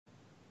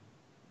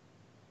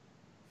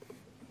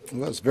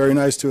Well, it's very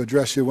nice to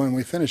address you when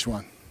we finish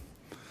one.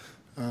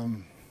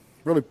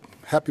 Really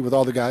happy with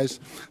all the guys.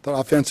 Thought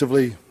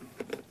offensively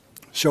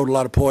showed a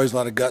lot of poise, a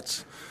lot of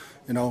guts,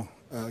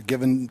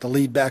 giving the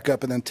lead back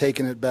up and then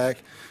taking it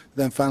back.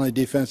 Then finally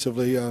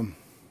defensively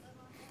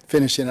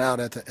finishing it out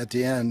at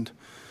the end.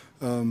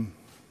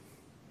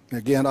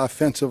 Again,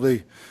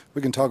 offensively,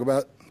 we can talk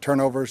about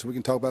turnovers, we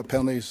can talk about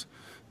penalties,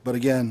 but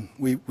again,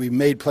 we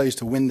made plays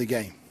to win the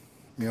game.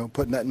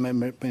 Putting that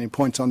many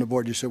points on the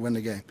board, you should win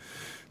the game.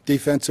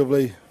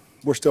 Defensively,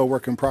 we're still a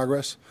work in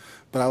progress,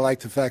 but I like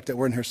the fact that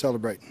we're in here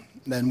celebrating,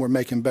 and we're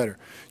making better.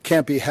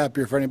 Can't be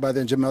happier for anybody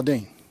than Jamel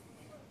Dean.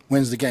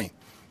 Wins the game.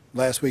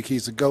 Last week,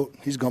 he's the GOAT.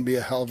 He's going to be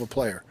a hell of a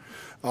player.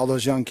 All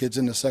those young kids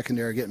in the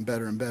secondary are getting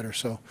better and better.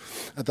 So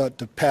I thought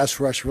the pass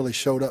rush really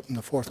showed up in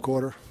the fourth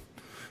quarter,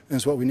 and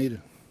it's what we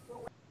needed.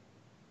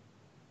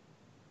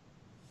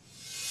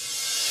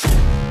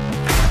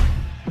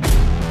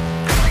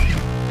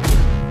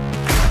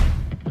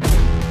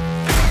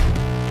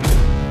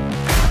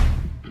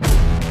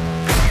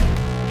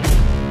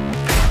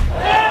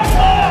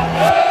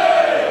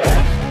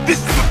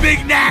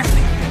 Big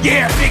Nasty.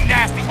 Yeah, Big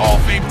Nasty. Hall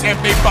of Fame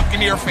Tampa Bay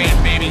Buccaneer fan,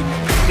 baby.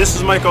 This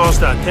is Mike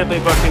Allstott, Tampa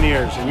Bay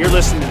Buccaneers, and you're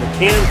listening to the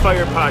Cannon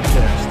Fire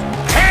Podcast.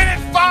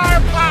 Cannon Fire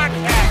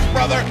Podcast,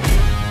 brother.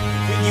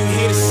 When you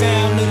hear the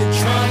sound of the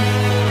drum,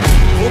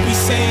 we'll be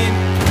saying,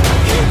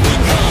 here we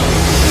come.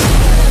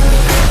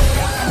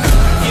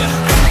 Yeah,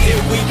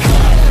 here we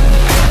come.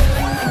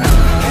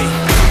 Hey,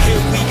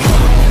 here we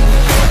come.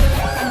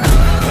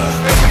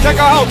 Check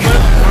our house, man.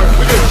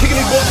 We're good.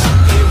 Kicking these balls.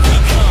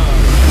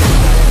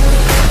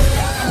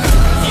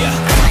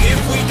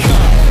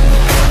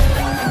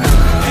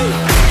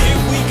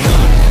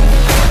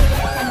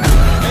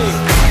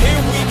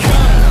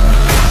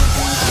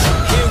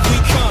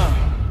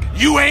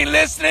 You ain't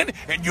listening,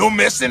 and you're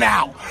missing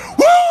out.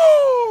 Woo!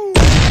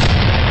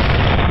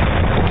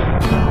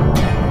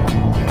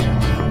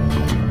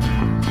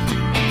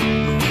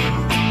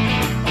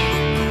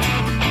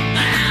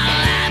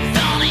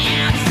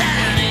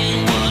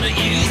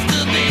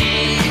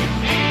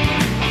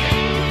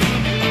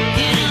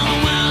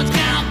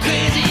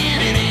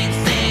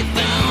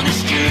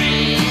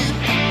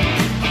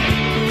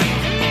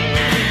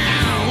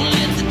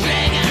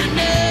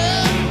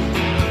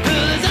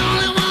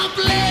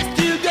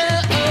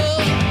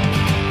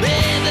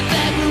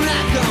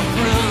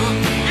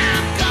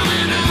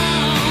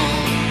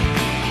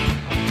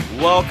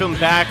 Welcome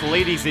back,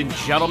 ladies and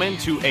gentlemen,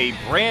 to a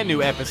brand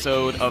new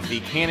episode of the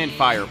Cannon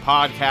Fire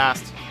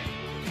Podcast.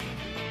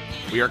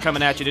 We are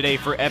coming at you today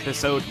for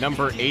episode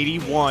number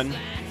 81.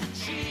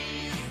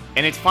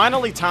 And it's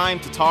finally time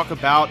to talk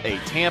about a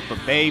Tampa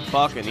Bay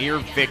Buccaneer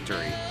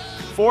victory.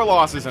 4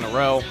 losses in a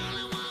row.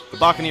 The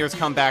Buccaneers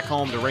come back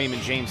home to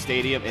Raymond James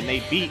Stadium and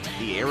they beat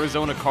the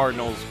Arizona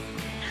Cardinals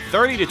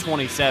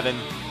 30-27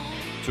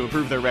 to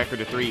improve their record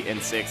to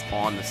 3-6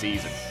 on the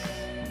season.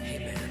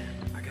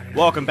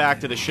 Welcome back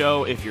to the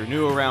show. If you're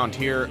new around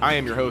here, I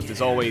am your host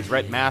as always,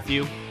 Rhett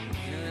Matthew.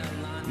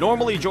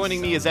 Normally joining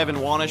me is Evan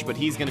Wanish, but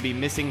he's going to be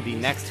missing the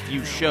next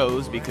few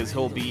shows because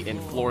he'll be in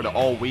Florida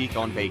all week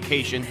on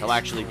vacation. He'll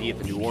actually be at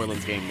the New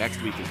Orleans game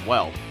next week as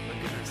well.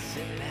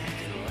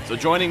 So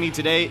joining me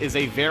today is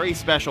a very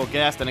special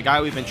guest and a guy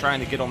we've been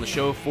trying to get on the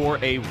show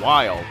for a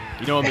while.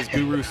 You know him as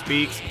Guru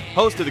Speaks,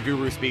 host of the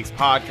Guru Speaks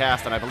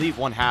podcast, and I believe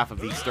one half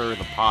of the Stir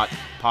the Pot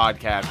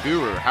podcast.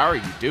 Guru, how are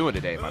you doing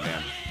today, my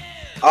man?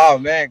 Oh,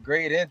 man,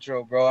 great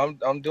intro, bro.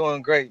 I'm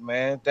doing great,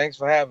 man. Thanks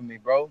for having me,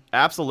 bro.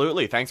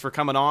 Absolutely. Thanks for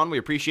coming on. We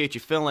appreciate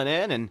you filling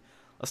in, and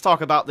let's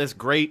talk about this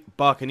great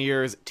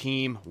Buccaneers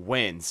team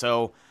win.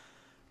 So,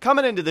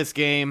 coming into this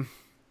game,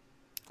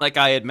 like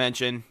I had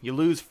mentioned, you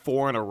lose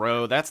 4 in a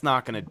row. That's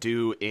not going to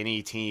do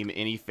any team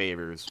any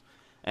favors.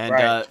 And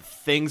right.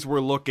 Things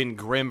were looking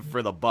grim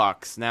for the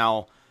Bucs.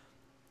 Now,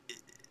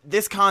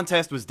 this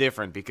contest was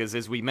different because,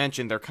 as we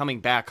mentioned, they're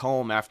coming back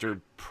home after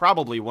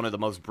probably one of the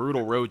most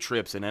brutal road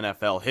trips in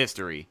NFL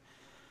history.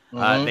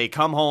 Mm-hmm. They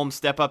come home,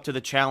 step up to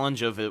the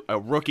challenge of a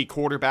rookie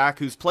quarterback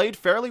who's played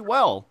fairly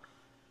well,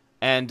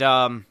 and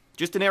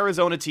just an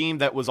Arizona team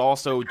that was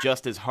also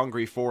just as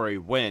hungry for a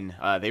win.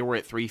 They were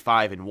at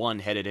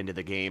 3-5-1 headed into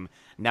the game.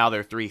 Now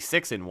they're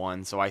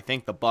 3-6-1, so I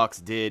think the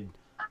Bucs did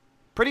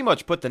pretty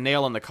much put the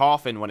nail in the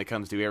coffin when it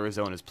comes to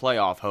Arizona's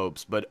playoff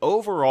hopes. But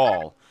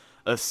overall,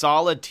 a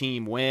solid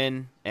team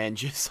win, and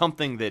just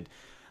something that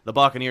the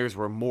Buccaneers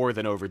were more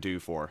than overdue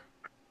for.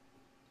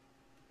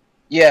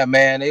 Yeah,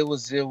 man, it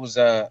was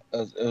a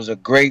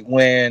great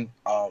win.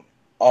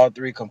 All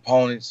 3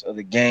 components of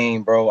the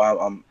game, bro.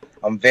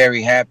 I'm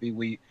very happy.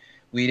 We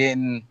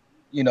didn't,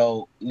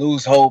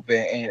 lose hope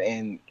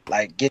and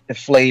like get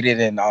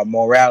deflated, and our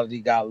morality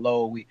got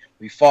low.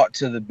 We fought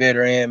to the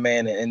bitter end,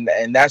 man,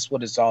 and that's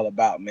what it's all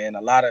about, man.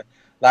 A lot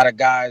of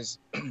guys,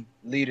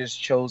 leaders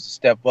chose to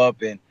step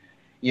up, and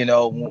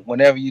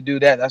whenever you do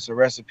that, that's a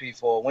recipe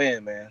for a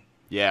win, man.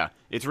 Yeah,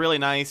 it's really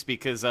nice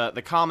because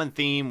the common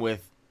theme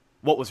with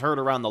what was heard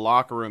around the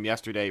locker room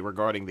yesterday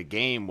regarding the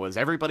game was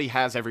everybody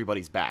has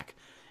everybody's back.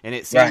 And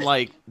it seemed Right.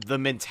 like the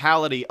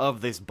mentality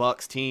of this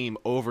Bucks team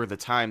over the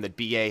time that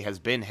BA has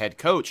been head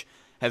coach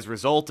has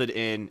resulted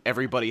in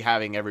everybody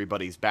having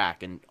everybody's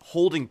back and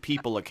holding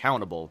people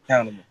accountable.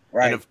 Accountable.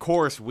 Right. And of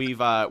course, we've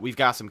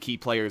got some key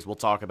players we'll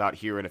talk about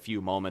here in a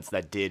few moments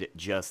that did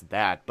just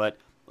that. But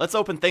let's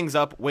open things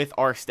up with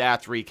our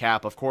stats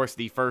recap. Of course,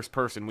 the first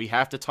person we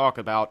have to talk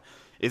about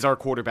is our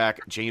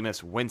quarterback,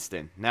 Jameis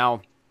Winston.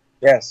 Now,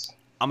 Yes.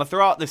 I'm going to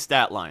throw out this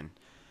stat line.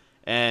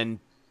 And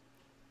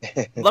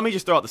let me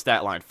just throw out the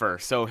stat line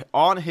first. So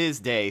on his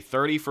day,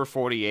 30 for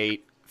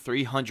 48,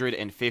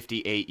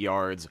 358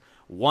 yards,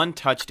 1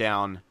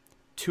 touchdown,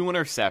 2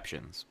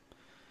 interceptions.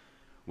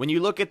 When you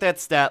look at that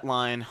stat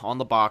line on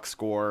the box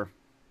score,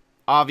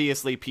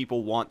 obviously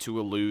people want to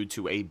allude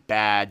to a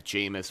bad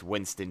Jameis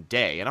Winston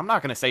day. And I'm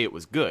not going to say it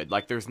was good.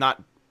 Like, there's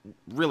not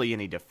really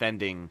any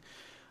defending,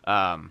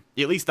 at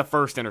least the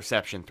first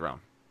interception thrown.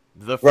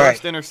 The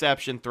first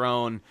interception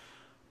thrown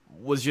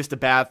was just a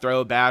bad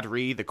throw, bad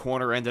read. The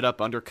corner ended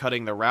up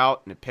undercutting the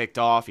route, and it picked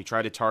off. He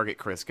tried to target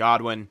Chris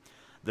Godwin.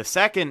 The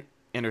second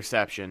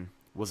interception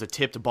was a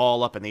tipped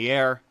ball up in the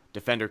air.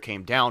 Defender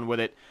came down with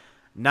it.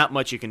 Not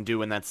much you can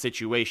do in that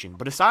situation.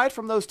 But aside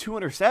from those 2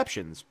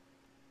 interceptions,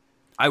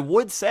 I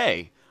would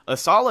say a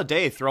solid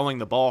day throwing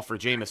the ball for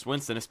Jameis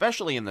Winston,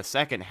 especially in the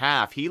second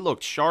half. He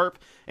looked sharp,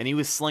 and he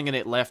was slinging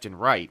it left and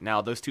right.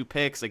 Now, those 2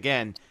 picks,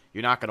 again,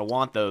 you're not going to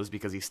want those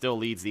because he still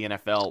leads the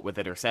NFL with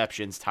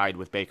interceptions, tied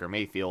with Baker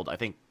Mayfield. I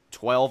think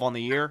 12 on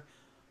the year.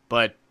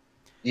 But,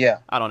 Yeah.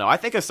 I don't know. I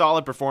think a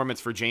solid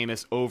performance for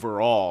Jameis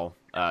overall,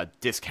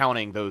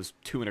 discounting those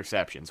 2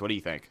 interceptions. What do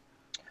you think?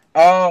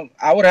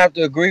 I would have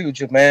to agree with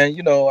you, man.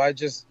 You know, I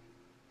just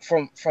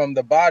from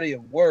the body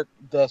of work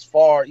thus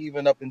far,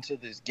 even up into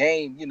this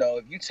game, you know,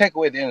 if you take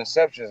away the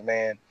interceptions,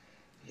 man,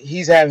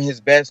 he's having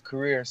his best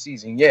career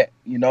season yet,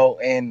 you know.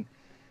 And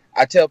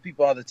I tell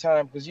people all the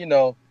time, because, you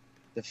know,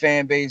 the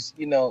fan base,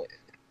 you know,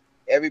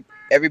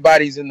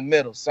 everybody's in the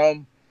middle.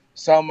 Some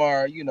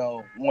are, you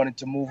know, wanting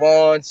to move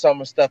on.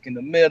 Some are stuck in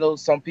the middle.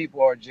 Some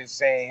people are just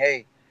saying,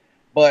 hey.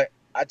 But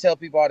I tell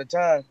people all the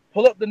time,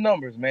 pull up the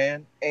numbers,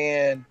 man,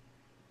 and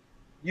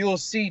you'll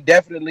see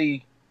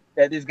definitely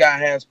that this guy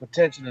has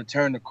potential to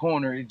turn the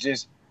corner. It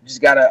just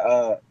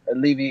gotta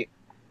alleviate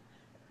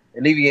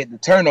the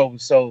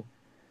turnovers. So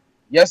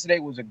yesterday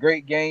was a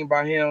great game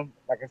by him.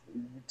 Like I said,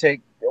 you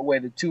take away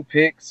the 2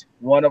 picks.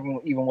 One of them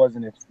even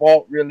wasn't his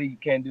fault, really. You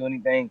can't do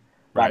anything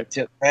by the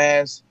tip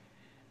pass.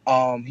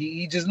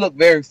 He just looked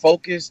very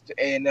focused.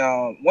 And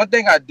one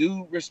thing I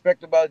do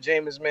respect about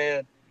Jameis,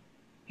 man,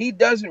 he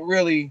doesn't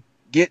really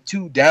get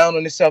too down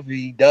on himself. If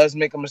he does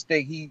make a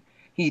mistake,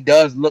 he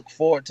does look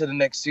forward to the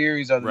next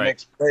series or the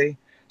next play.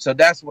 So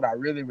that's what I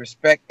really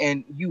respect.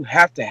 And you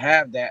have to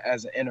have that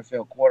as an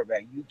NFL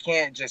quarterback. You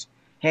can't just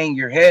hang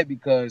your head,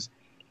 because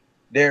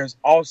there's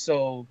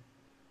also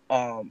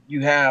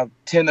you have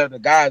 10 other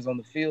guys on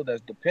the field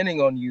that's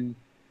depending on you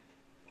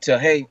to,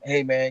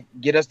 hey man,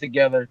 get us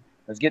together.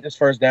 Let's get this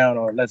first down,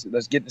 or let's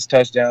get this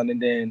touchdown.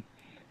 And then,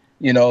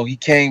 you know, he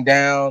came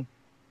down.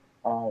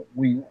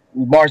 We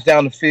marched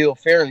down the field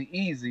fairly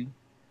easy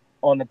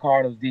on the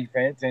Cardinals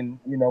defense, and,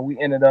 you know, we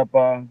ended up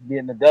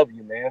getting the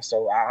W, man.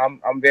 So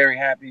I'm very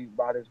happy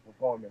about his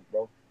performance,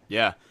 bro.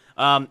 Yeah.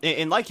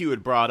 And like you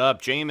had brought up,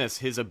 Jameis,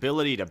 his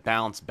ability to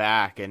bounce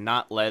back and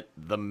not let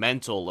the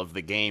mental of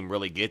the game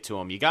really get to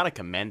him, you got to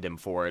commend him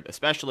for it,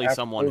 especially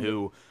someone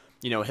who,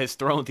 you know, has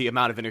thrown the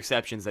amount of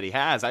interceptions that he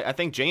has. I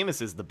think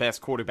Jameis is the best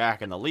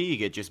quarterback in the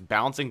league at just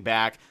bouncing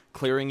back,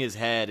 clearing his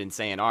head, and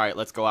saying, all right,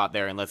 let's go out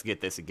there and let's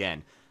get this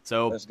again.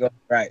 So Let's go.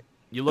 Right.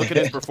 You look at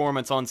his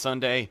performance on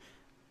Sunday,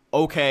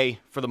 okay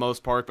for the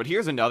most part, but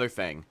here's another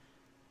thing.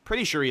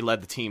 Pretty sure he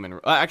led the team in...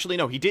 actually,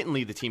 no, he didn't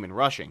lead the team in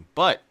rushing,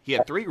 but he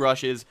had 3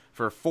 rushes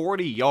for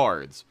 40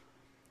 yards.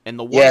 And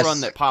the one run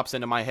that pops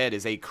into my head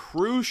is a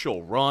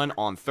crucial run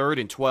on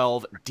 3rd and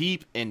 12,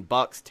 deep in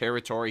Bucks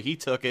territory. He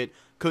took it,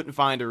 couldn't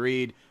find a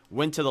read,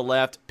 went to the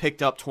left,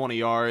 picked up 20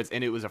 yards,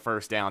 and it was a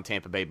first down.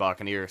 Tampa Bay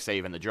Buccaneers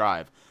saving the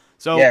drive.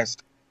 So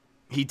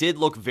he did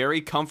look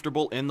very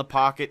comfortable in the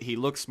pocket. He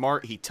looked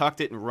smart. He tucked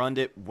it and runned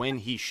it when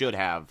he should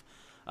have.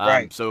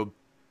 So,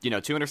 you know,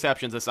 2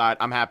 interceptions aside,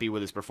 I'm happy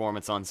with his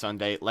performance on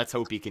Sunday. Let's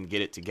hope he can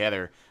get it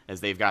together, as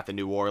they've got the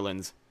New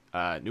Orleans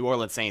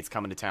Saints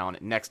coming to town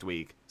next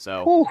week.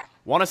 So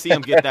want to see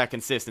him get that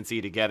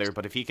consistency together.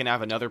 But if he can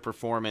have another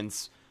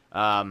performance,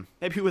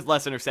 maybe with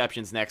less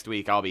interceptions next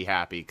week, I'll be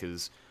happy,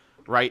 because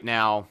right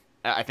now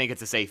I think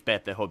it's a safe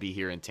bet that he'll be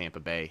here in Tampa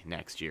Bay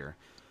next year.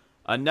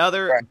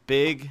 Another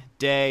big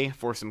day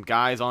for some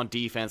guys on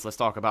defense. Let's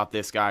talk about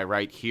this guy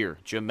right here.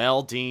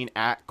 Jamel Dean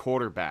at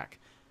quarterback.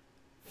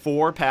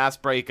 4 pass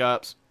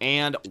breakups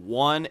and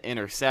 1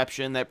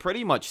 interception that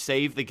pretty much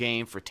saved the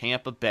game for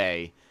Tampa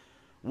Bay.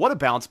 What a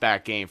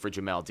bounce-back game for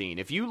Jamel Dean.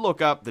 If you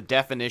look up the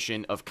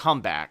definition of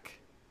comeback,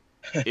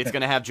 it's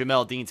going to have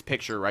Jamel Dean's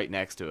picture right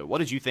next to it. What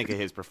did you think of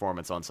his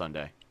performance on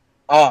Sunday?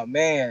 Oh,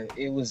 man,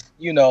 it was,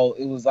 you know,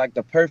 it was like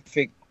the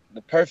perfect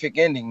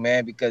ending,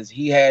 man, because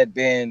he had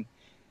been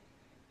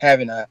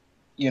having a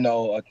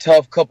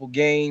tough couple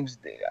games.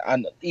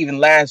 Even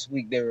last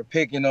week they were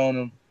picking on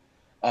him.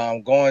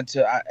 Going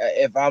to,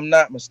 if I'm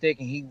not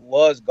mistaken, he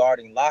was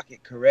guarding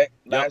Lockett, correct?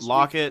 Yep,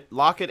 Last week?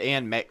 Lockett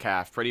and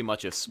Metcalf pretty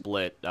much a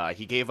split.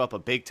 He gave up a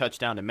big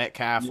touchdown to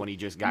Metcalf when he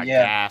just got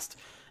Yeah. gassed,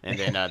 and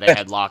then they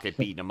had Lockett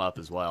beating him up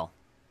as well.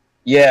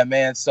 Yeah,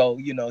 man. So,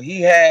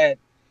 he had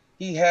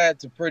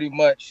to pretty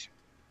much,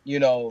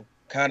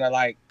 kind of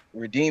like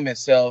redeem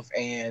himself.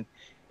 And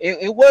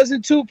it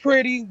wasn't too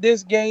pretty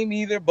this game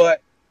either,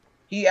 but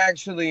he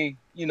actually,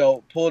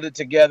 pulled it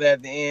together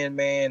at the end,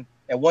 man.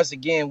 And once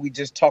again, we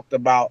just talked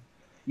about,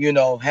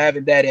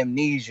 having that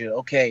amnesia.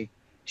 Okay,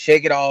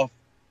 shake it off.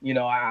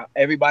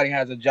 Everybody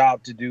has a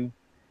job to do,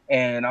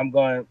 and I'm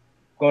going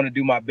to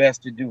do my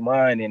best to do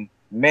mine. And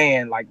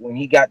man, like when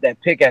he got that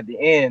pick at the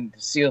end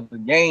to seal the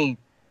game,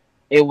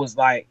 it was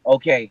like,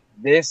 okay,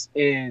 this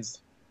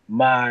is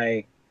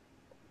my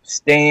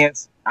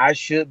stance. I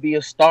should be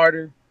a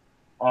starter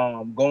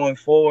going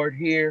forward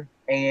here.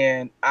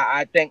 And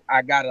I think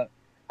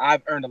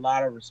I've earned a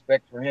lot of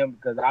respect for him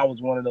because I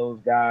was one of those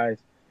guys,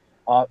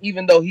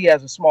 even though he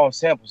has a small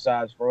sample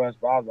size for us,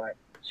 but I was like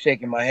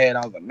shaking my head.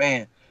 I was like,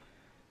 man,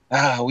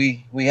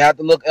 we have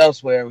to look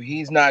elsewhere.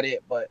 He's not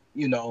it. But,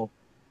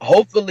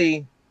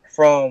 hopefully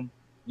from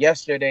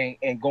yesterday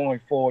and going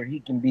forward,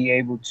 he can be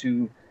able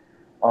to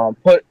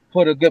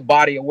put a good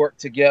body of work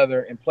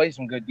together and play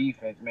some good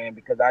defense, man,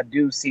 because I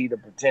do see the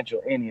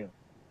potential in him.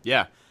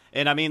 Yeah,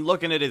 and I mean,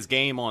 looking at his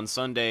game on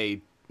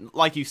Sunday,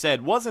 like you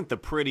said, wasn't the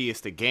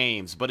prettiest of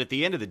games, but at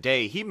the end of the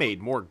day, he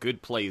made more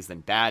good plays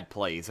than bad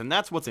plays, and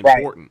that's what's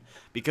important.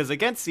 Because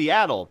against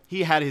Seattle,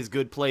 he had his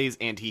good plays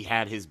and he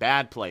had his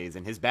bad plays,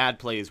 and his bad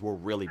plays were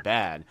really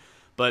bad.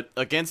 But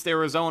against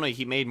Arizona,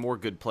 he made more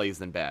good plays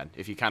than bad,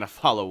 if you kind of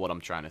follow what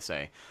I'm trying to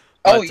say.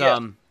 But,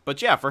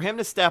 But yeah, for him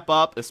to step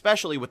up,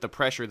 especially with the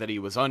pressure that he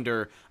was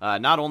under,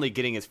 not only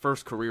getting his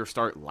first career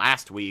start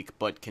last week,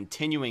 but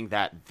continuing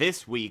that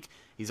this week,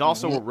 he's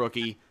also a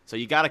rookie, so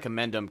you got to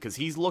commend him because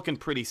he's looking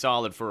pretty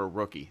solid for a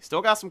rookie.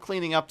 Still got some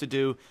cleaning up to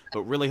do,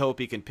 but really hope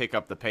he can pick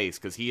up the pace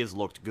because he has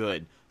looked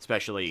good,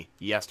 especially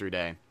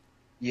yesterday,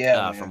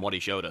 from what he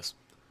showed us.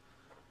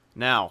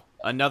 Now,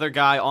 another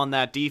guy on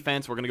that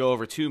defense, we're going to go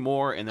over two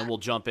more, and then we'll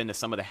jump into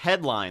some of the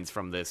headlines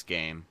from this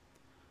game.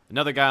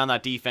 Another guy on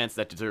that defense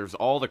that deserves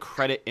all the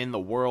credit in the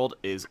world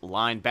is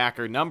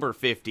linebacker number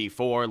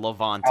 54,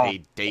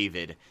 Lavonte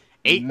David.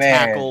 8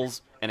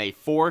 tackles and a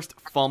forced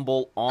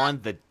fumble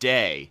on the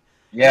day.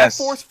 Yes.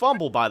 That forced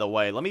fumble, by the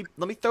way, let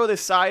me throw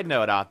this side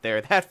note out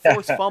there. That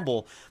forced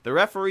fumble, the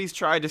referees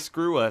tried to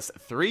screw us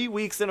 3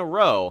 weeks in a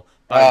row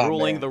by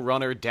ruling the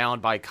runner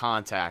down by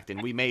contact,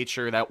 and we made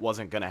sure that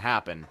wasn't going to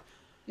happen.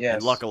 Yes.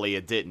 And luckily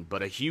it didn't.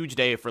 But a huge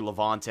day for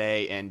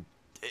Lavonte, and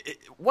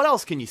what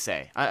else can you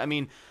say? I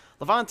mean,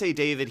 Lavonte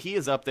David, he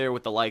is up there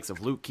with the likes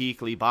of Luke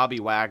Kuechly, Bobby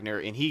Wagner,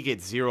 and he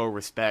gets zero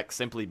respect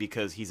simply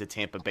because he's a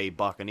Tampa Bay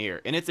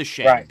Buccaneer. And it's a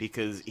shame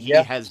because he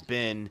has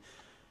been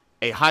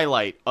a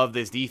highlight of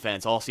this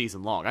defense all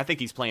season long. I think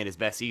he's playing his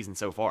best season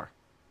so far.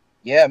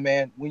 Yeah,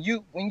 man. When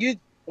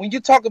you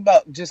talk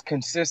about just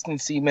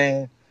consistency,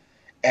 man,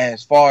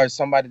 as far as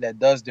somebody that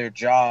does their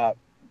job,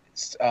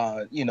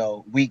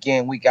 week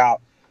in, week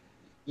out,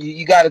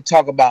 you got to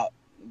talk about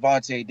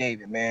Lavonte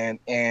David, man.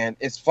 And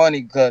it's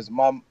funny because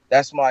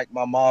that's my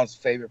mom's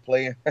favorite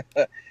player.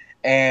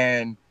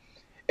 And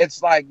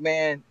it's like,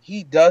 man,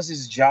 he does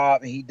his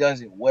job and he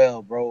does it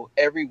well, bro.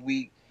 Every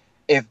week,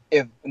 if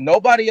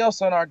nobody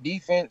else on our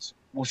defense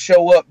will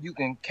show up, you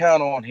can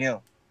count on him,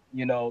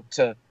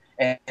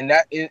 and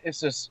that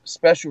it's a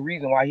special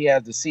reason why he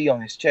has the C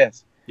on his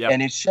chest. Yep.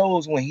 And it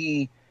shows when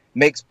he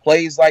makes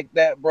plays like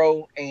that,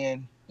 bro.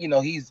 And,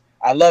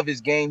 I love his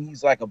game.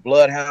 He's like a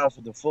bloodhound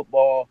for the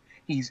football.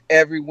 He's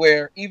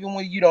everywhere. Even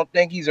when you don't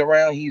think he's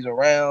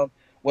around,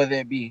 whether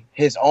it be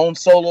his own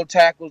solo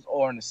tackles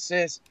or an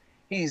assist,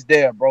 he's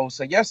there, bro.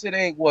 So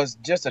yesterday was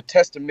just a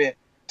testament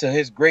to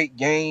his great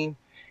game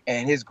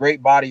and his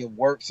great body of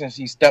work since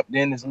he stepped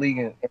in this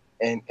league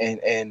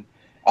and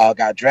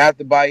got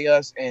drafted by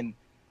us. And,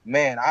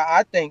 man,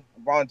 I think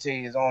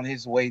Lavonte is on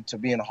his way to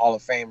being a Hall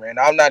of Famer. And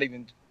I'm not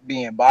even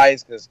being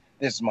biased because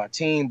this is my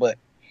team, but,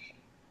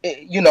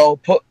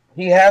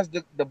 he has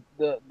the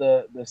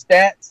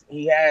stats,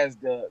 he has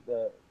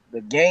the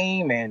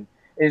game, and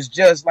it's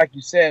just like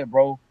you said,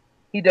 bro.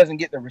 He doesn't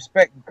get the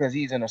respect because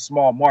he's in a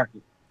small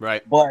market.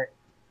 Right. But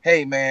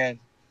hey, man,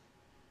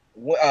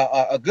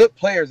 a good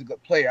player is a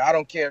good player. I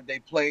don't care if they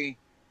play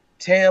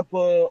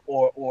Tampa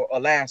or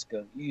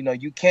Alaska.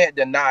 You can't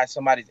deny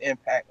somebody's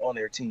impact on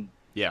their team.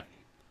 Yeah.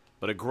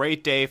 But a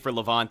great day for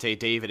Lavonte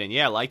David. And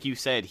yeah, like you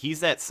said,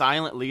 he's that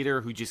silent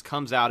leader who just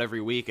comes out every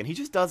week and he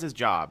just does his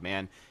job,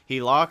 man.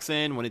 He locks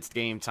in when it's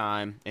game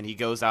time and he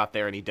goes out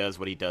there and he does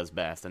what he does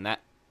best. And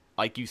that,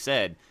 like you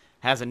said,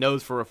 has a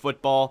nose for a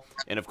football.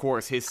 And of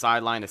course, his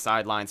sideline to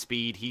sideline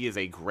speed. He is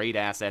a great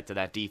asset to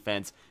that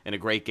defense and a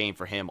great game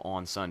for him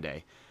on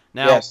Sunday.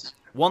 Now,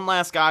 one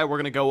last guy we're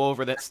going to go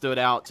over that stood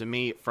out to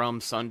me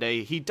from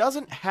Sunday. He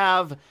doesn't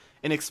have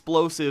an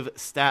explosive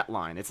stat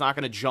line. It's not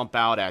going to jump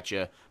out at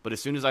you, but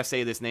as soon as I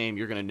say this name,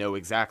 you're going to know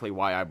exactly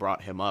why I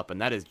brought him up, and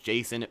that is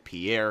Jason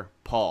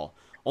Pierre-Paul.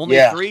 Only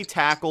Yeah. 3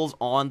 tackles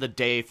on the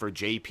day for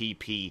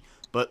JPP,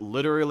 but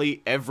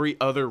literally every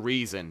other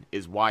reason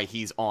is why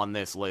he's on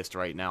this list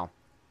right now.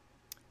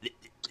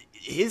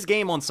 His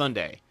game on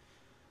Sunday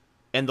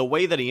and the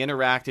way that he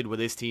interacted with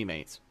his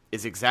teammates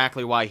is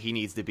exactly why he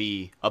needs to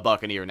be a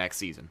Buccaneer next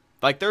season.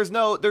 Like, there's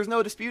no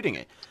disputing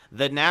it.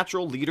 The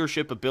natural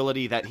leadership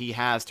ability that he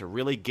has to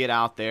really get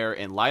out there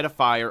and light a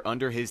fire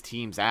under his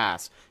team's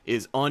ass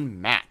is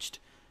unmatched.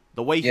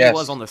 The way he Yes.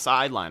 was on the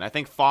sideline, I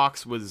think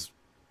Fox was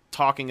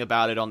talking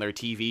about it on their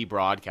TV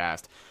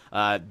broadcast.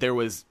 There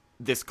was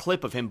this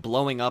clip of him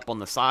blowing up on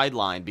the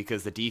sideline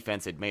because the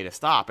defense had made a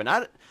stop. And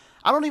I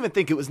don't even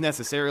think it was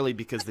necessarily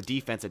because the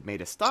defense had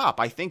made a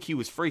stop. I think he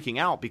was freaking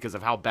out because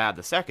of how bad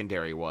the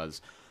secondary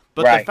was.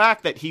 But Right. the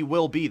fact that he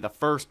will be the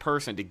first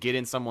person to get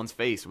in someone's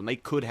face when they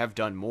could have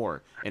done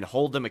more and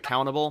hold them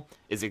accountable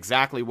is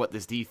exactly what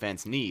this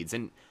defense needs.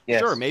 And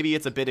Yes. sure, maybe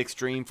it's a bit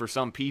extreme for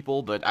some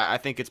people, but I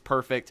think it's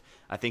perfect.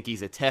 I think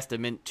he's a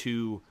testament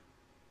to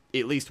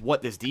at least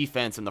what this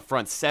defense and the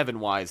front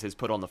seven-wise has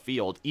put on the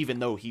field, even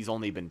though he's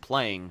only been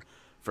playing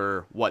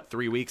for,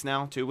 3 weeks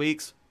now? 2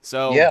 weeks?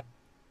 So Yeah.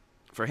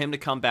 for him to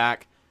come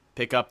back,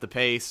 pick up the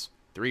pace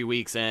 3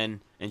 weeks in,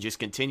 and just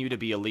continue to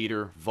be a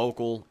leader,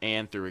 vocal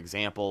and through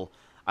example.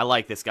 I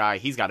like this guy.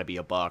 He's got to be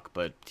a Buck,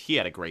 but he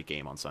had a great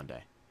game on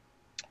Sunday.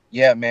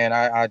 Yeah, man,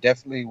 I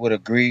definitely would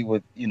agree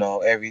with,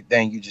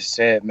 everything you just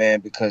said, man,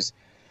 because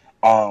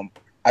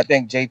I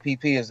think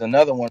JPP is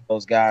another one of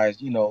those guys,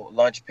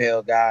 lunch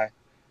pail guy,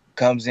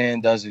 comes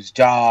in, does his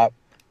job,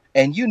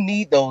 and you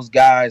need those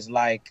guys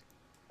like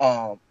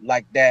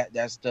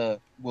that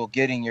will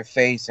get in your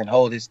face and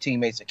hold his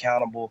teammates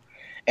accountable.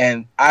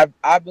 And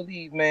I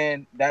believe,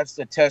 man, that's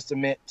a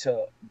testament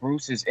to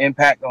Bruce's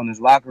impact on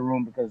his locker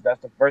room, because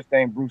that's the first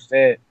thing Bruce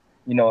said,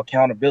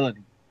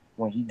 accountability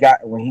when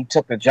he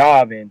took the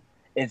job, and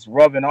it's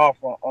rubbing off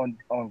on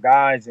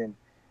guys. And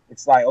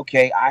it's like,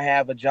 okay, I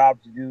have a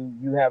job to do,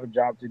 you have a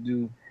job to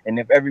do. And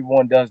if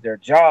everyone does their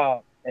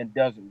job and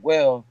does it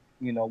well,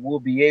 we'll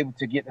be able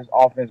to get this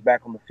offense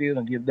back on the field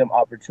and give them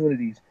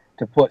opportunities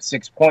to put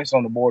 6 points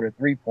on the board or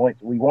 3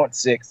 points. We want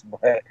 6,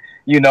 but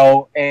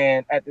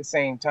and at the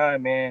same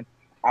time, man,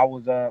 I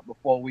was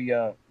before we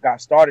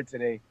got started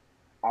today,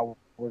 I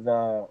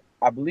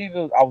believe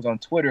I was on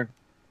Twitter,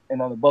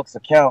 and on the Bucks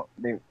account,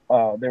 they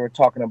were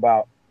talking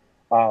about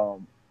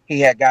he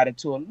had got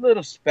into a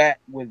little spat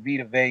with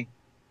Vita Vea,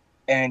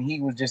 and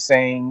he was just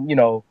saying,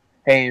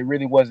 hey, it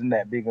really wasn't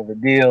that big of a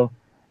deal.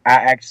 I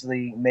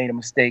actually made a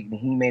mistake, and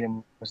he made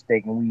a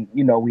mistake, and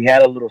we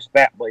had a little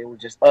spat, but it was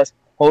just us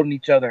holding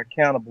each other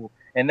accountable,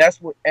 and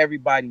that's what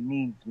everybody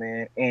needs,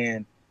 man.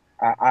 And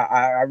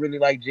I really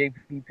like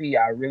JPP.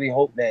 I really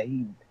hope that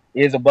he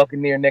is a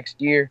Buccaneer next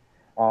year.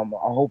 I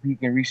hope he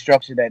can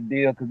restructure that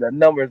deal, because the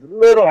number is a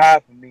little high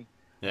for me.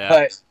 Yeah.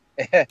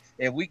 But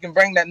if we can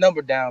bring that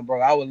number down,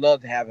 bro, I would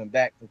love to have him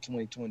back for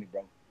 2020,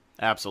 bro.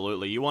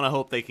 Absolutely. You want to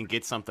hope they can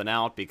get something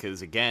out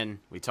because, again,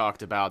 we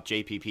talked about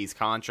JPP's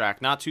contract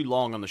not too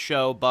long on the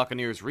show.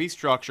 Buccaneers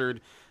restructured,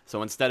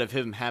 so instead of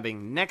him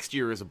having next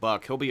year as a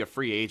Buck, he'll be a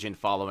free agent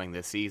following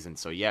this season.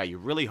 So, yeah, you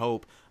really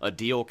hope a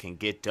deal can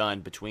get done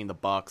between the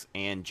Bucks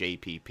and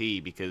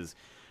JPP, because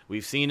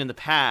we've seen in the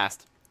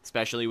past,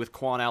 especially with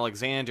Quan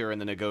Alexander in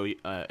the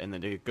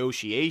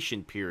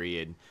negotiation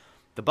period,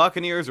 the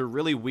Buccaneers are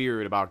really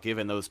weird about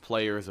giving those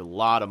players a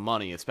lot of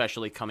money,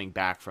 especially coming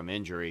back from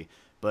injury.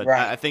 But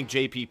Right. I think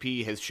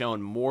JPP has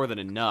shown more than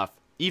enough,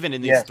 even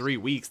in these 3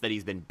 weeks that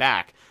he's been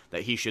back,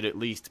 that he should at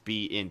least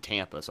be in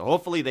Tampa. So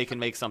hopefully they can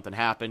make something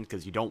happen,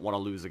 because you don't want to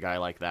lose a guy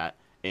like that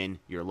in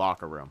your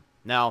locker room.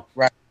 Now,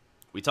 Right.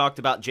 we talked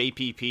about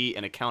JPP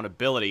and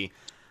accountability.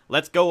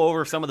 Let's go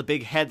over some of the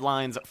big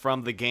headlines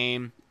from the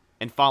game,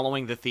 and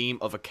following the theme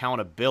of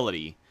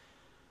accountability.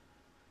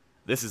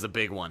 This is a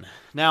big one.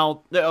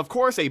 Now, of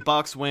course, a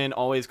Bucks win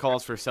always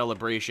calls for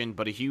celebration,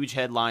 but a huge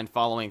headline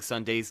following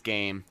Sunday's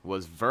game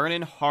was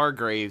Vernon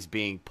Hargreaves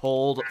being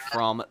pulled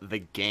from the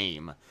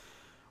game.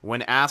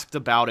 When asked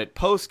about it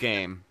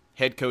post-game,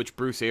 head coach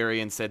Bruce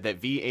Arians said that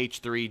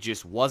VH3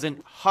 just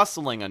wasn't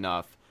hustling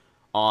enough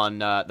on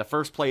the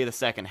first play of the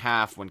second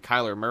half when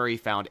Kyler Murray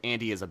found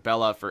Andy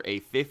Isabella for a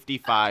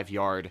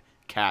 55-yard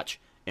catch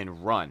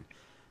and run.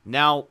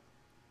 Now,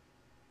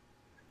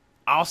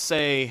 I'll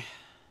say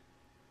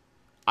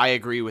I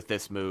agree with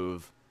this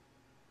move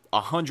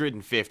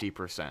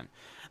 150%.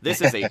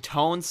 This is a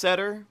tone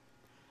setter,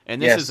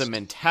 and this is a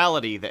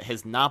mentality that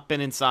has not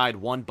been inside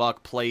one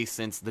Buck play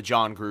since the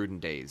John Gruden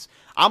days.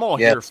 I'm all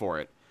here for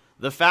it.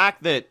 The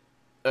fact that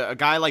a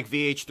guy like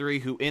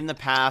VH3, who in the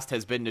past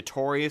has been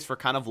notorious for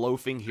kind of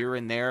loafing here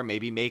and there,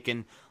 maybe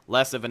making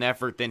less of an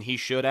effort than he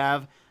should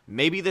have,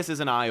 maybe this is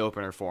an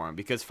eye-opener for him,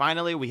 because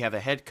finally we have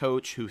a head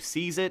coach who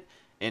sees it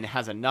and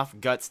has enough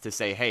guts to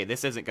say, hey,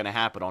 this isn't going to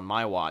happen on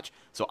my watch,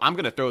 so I'm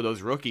going to throw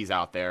those rookies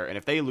out there, and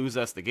if they lose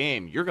us the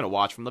game, you're going to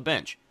watch from the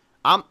bench.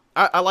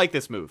 I like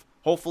this move.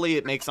 Hopefully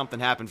it makes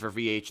something happen for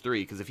VH3,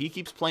 because if he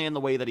keeps playing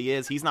the way that he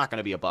is, he's not going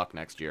to be a Buck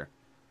next year.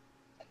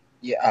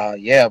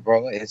 Yeah,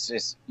 bro. It's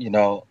just,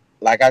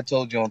 like I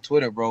told you on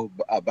Twitter, bro,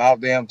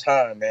 about damn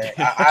time, man.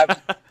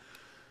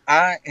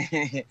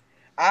 I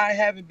I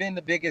haven't been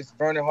the biggest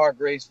Vernon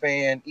Hargreaves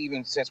fan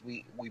even since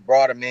we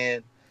brought him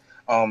in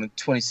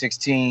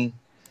 2016.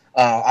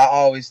 I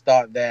always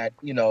thought that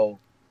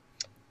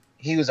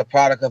he was a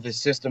product of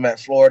his system at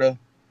Florida,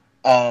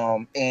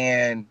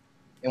 and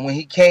when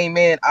he came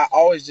in, I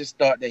always just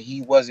thought that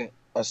he wasn't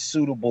a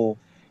suitable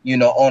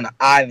on an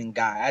island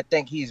guy. I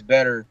think he's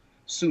better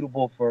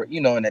suitable for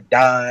in a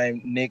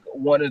dime, Nick,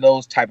 one of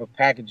those type of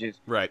packages,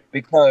 Right.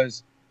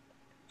 because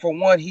for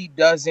one, he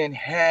doesn't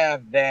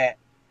have that.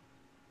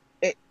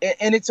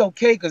 And it's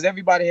okay because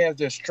everybody has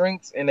their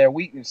strengths and their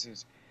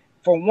weaknesses.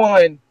 For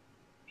one,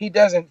 he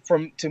doesn't.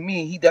 To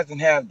me, he doesn't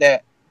have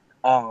that.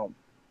 Um,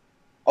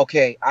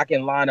 okay, I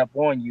can line up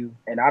on you,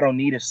 and I don't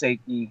need a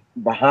safety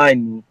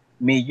behind me.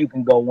 Me, you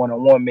can go one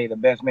on one. May the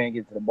best man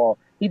get to the ball.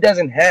 He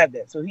doesn't have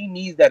that, so he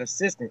needs that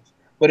assistance.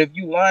 But if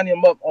you line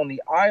him up on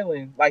the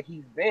island like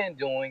he's been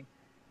doing,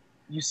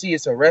 you see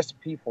it's a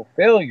recipe for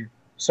failure.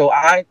 So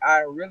I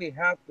really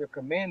have to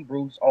commend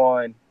Bruce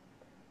on,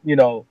 you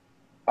know,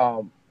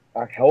 um,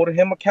 holding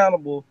him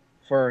accountable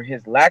for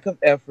his lack of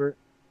effort,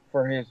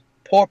 for his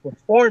poor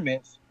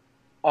performance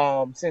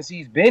since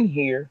he's been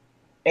here.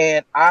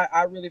 And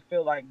I really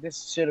feel like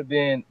this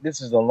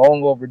is a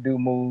long overdue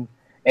move.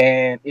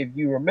 And if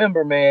you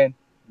remember, man,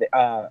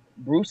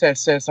 Bruce has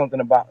said something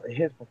about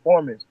his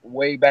performance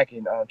way back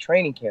in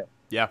training camp.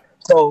 Yeah.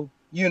 So,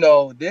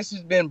 this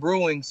has been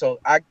brewing. So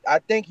I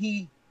think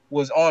he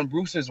was on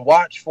Bruce's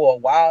watch for a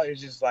while.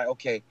 It's just like,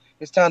 okay,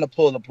 it's time to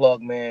pull the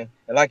plug, man.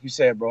 And like you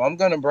said, bro, I'm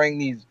going to bring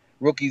these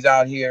rookies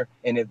out here.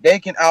 And if they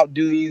can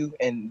outdo you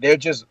and they're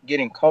just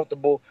getting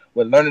comfortable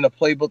with learning the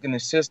playbook and the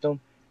system,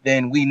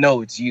 then we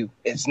know it's you.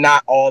 It's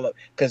not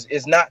because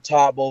it's not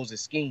Todd Bowles'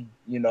 scheme,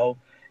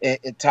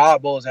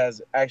 Todd Bowles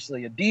has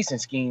actually a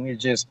decent scheme.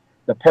 It's just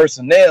the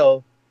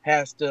personnel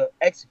has to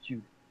execute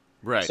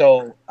it. Right.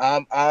 So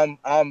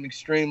I'm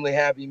extremely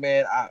happy,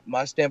 man.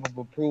 My stamp of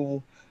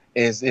approval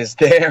is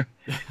there,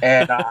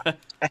 and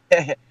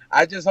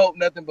I just hope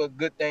nothing but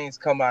good things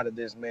come out of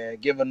this, man.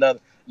 Give another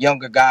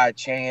younger guy a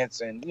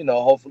chance, and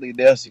hopefully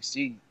they'll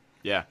succeed.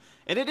 Yeah.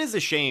 And it is a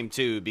shame,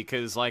 too,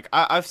 because,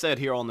 I've said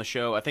here on the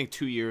show, I think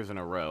 2 years in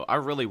a row, I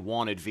really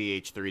wanted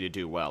VH3 to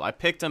do well. I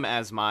picked him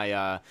as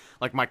my,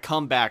 my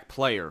comeback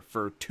player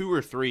for 2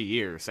 or 3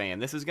 years, saying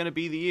this is going to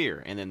be the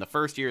year. And then the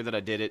first year that I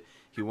did it,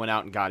 he went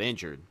out and got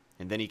injured.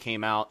 And then he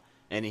came out,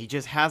 and he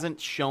just hasn't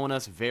shown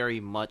us very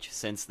much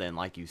since then,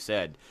 like you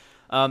said.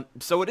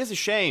 So it is a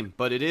shame,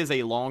 but it is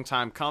a long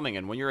time coming.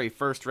 And when you're a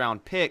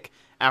first-round pick,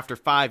 after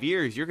 5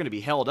 years, you're going to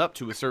be held up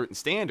to a certain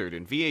standard,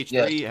 and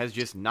VH3 has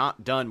just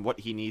not done what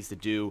he needs to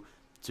do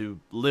to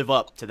live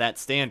up to that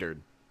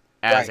standard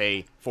as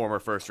a former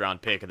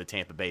first-round pick of the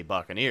Tampa Bay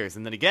Buccaneers.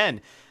 And then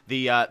again,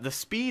 the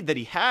speed that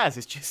he has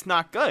is just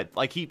not good.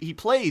 Like, he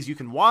plays, you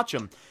can watch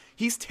him.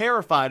 He's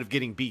terrified of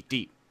getting beat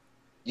deep.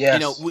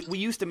 Yes. We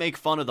used to make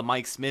fun of the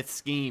Mike Smith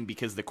scheme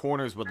because the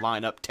corners would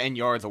line up 10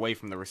 yards away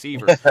from the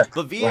receiver. But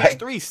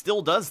VH3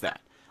 still does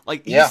that.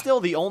 Like, he's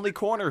still the only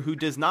corner who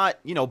does not,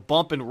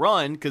 bump and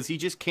run because he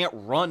just can't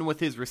run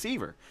with his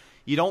receiver.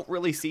 You don't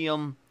really see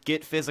him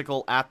get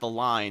physical at the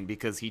line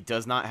because he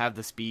does not have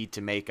the speed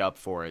to make up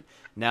for it.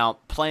 Now,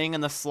 playing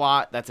in the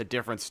slot, that's a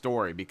different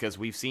story because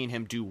we've seen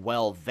him do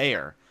well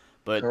there.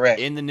 But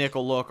in the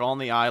nickel look on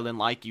the island,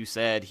 like you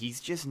said, he's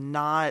just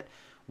not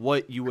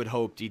what you would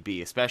hope he'd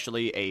be,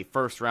 especially a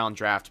first-round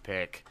draft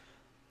pick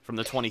from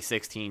the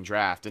 2016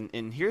 draft.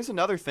 And here's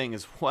another thing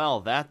as well.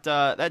 That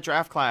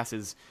draft class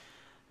is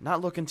not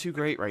looking too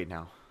great right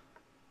now.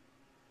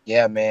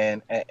 Yeah,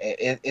 man.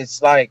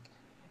 It's like,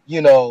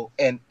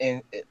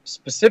 and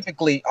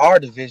specifically our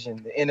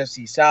division, the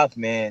NFC South,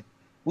 man,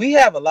 we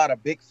have a lot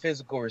of big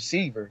physical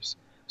receivers.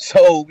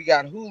 So we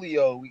got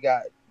Julio, we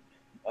got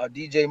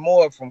DJ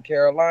Moore from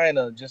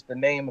Carolina, just to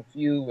name a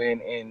few,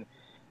 and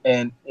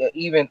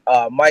even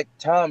Mike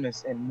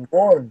Thomas in New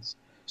Orleans.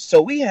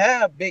 So we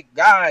have big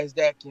guys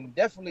that can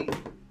definitely,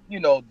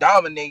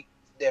 dominate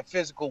their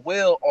physical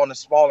will on a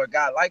smaller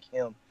guy like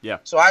him. Yeah.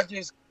 So I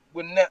just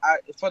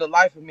for the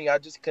life of me, I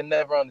just could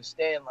never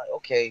understand, like,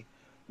 okay,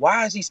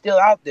 why is he still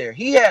out there?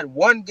 He had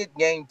one good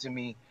game to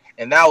me,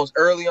 and that was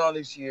early on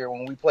this year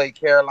when we played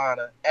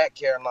Carolina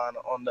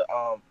on the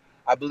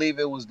I believe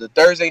it was the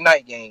Thursday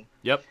night game.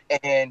 Yep.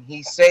 And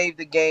he saved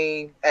the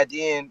game at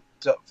the end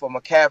for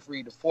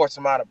McCaffrey to force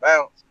him out of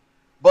bounds.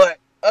 But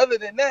other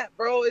than that,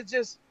 bro, it's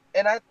just,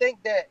 and I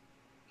think that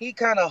he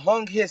kind of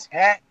hung his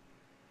hat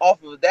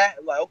off of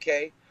that. Like,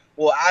 okay,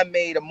 well, I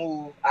made a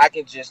move. I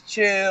can just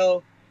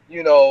chill.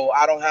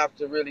 I don't have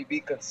to really be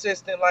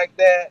consistent like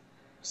that.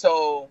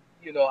 So,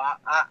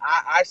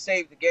 I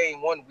saved the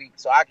game 1 week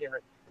so I can.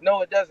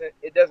 No, it doesn't.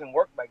 It doesn't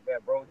work like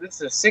that, bro.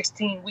 This is a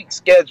 16-week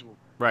schedule.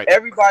 Right.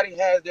 Everybody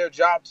has their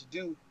job to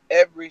do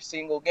every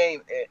single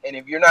game, and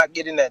if you're not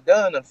getting that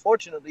done,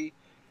 unfortunately,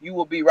 you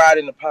will be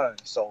riding the pine.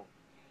 So,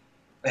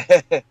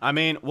 I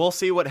mean, we'll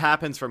see what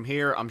happens from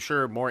here. I'm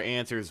sure more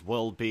answers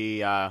will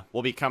be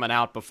coming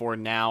out before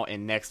now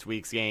in next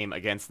week's game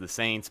against the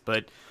Saints.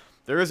 But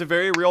there is a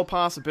very real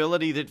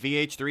possibility that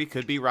VH3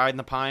 could be riding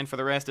the pine for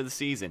the rest of the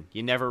season.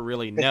 You never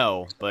really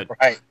know, but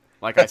Right.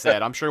 like I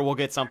said, I'm sure we'll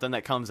get something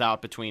that comes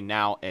out between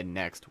now and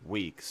next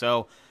week.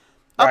 So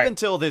up Right.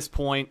 until this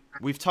point,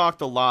 we've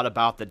talked a lot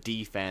about the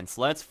defense.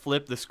 Let's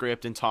flip the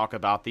script and talk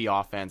about the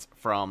offense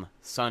from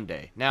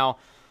Sunday. Now,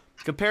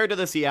 compared to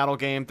the Seattle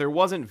game, there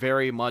wasn't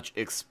very much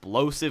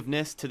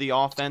explosiveness to the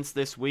offense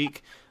this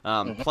week.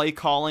 Play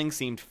calling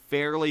seemed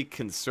fairly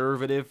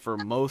conservative for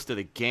most of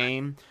the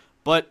game,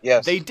 but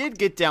Yes. they did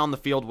get down the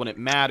field when it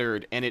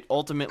mattered, and it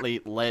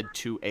ultimately led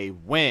to a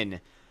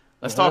win.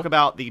 Let's talk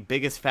about the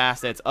biggest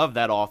facets of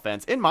that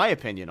offense, in my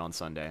opinion, on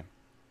Sunday.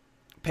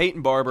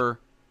 Peyton Barber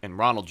and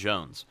Ronald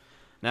Jones.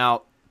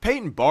 Now,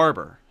 Peyton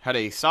Barber had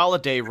a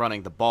solid day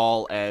running the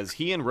ball as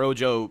he and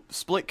Rojo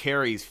split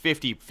carries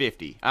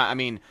 50-50. I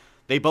mean,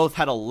 they both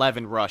had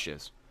 11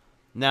 rushes.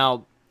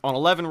 Now, on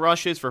 11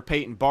 rushes for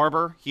Peyton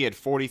Barber, he had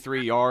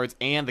 43 yards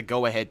and the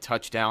go-ahead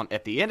touchdown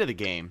at the end of the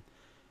game.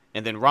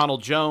 And then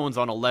Ronald Jones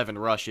on 11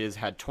 rushes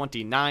had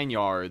 29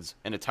 yards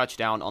and a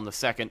touchdown on the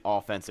second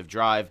offensive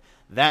drive.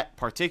 That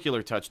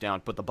particular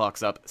touchdown put the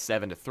Bucs up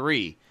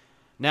 7-3.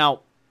 Now,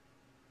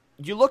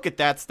 you look at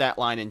that stat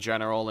line in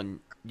general and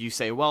you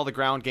say, well, the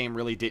ground game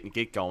really didn't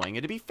get going.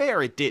 And to be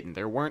fair, it didn't.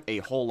 There weren't a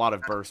whole lot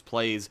of burst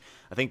plays.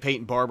 I think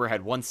Peyton Barber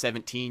had one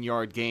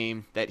 17-yard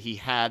game that he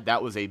had.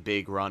 That was a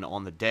big run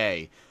on the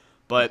day.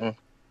 But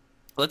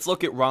let's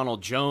look at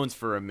Ronald Jones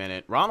for a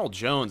minute. Ronald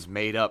Jones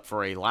made up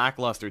for a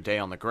lackluster day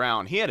on the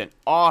ground. He had an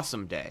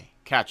awesome day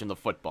catching the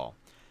football.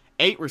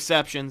 8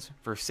 receptions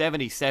for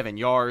 77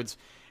 yards.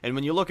 And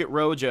when you look at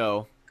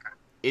Rojo,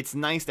 it's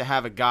nice to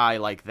have a guy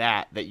like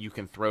that you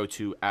can throw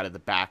to out of the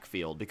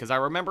backfield. Because I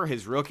remember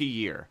his rookie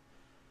year,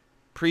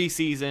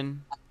 preseason,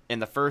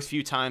 and the first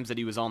few times that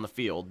he was on the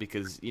field,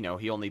 because, you know,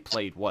 he only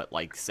played,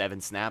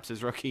 7 snaps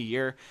his rookie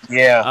year?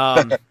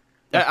 Yeah.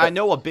 I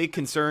know a big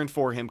concern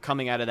for him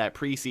coming out of that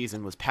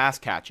preseason was pass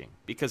catching,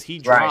 because he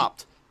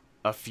dropped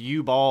a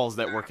few balls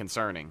that were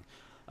concerning.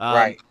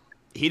 Right.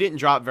 He didn't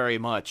drop very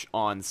much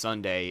on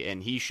Sunday,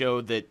 and he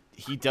showed that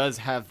he does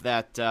have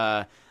that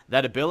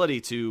that ability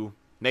to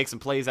make some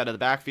plays out of the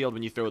backfield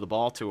when you throw the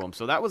ball to him.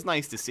 So that was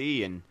nice to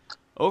see, and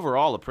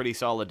overall a pretty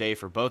solid day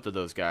for both of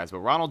those guys. But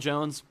Ronald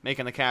Jones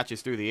making the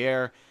catches through the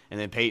air, and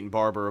then Peyton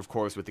Barber, of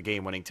course, with the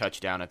game-winning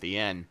touchdown at the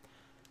end.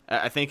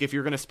 I think if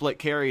you're going to split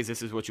carries,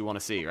 this is what you want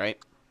to see, right?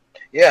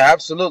 Yeah,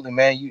 absolutely,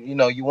 man. You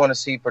know, you want to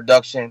see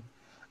production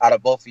out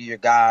of both of your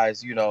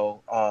guys. You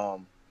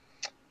know,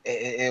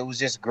 it was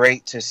just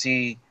great to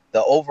see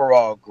the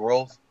overall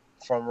growth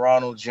from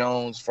Ronald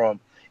Jones, from,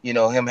 you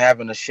know, him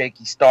having a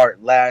shaky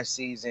start last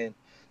season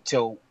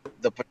to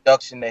the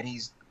production that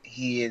he's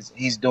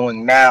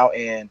doing now.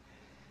 And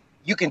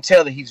you can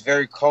tell that he's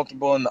very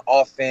comfortable in the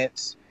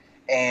offense.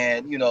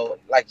 And, you know,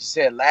 like you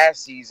said,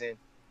 last season,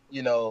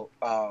 you know,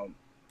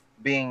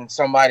 being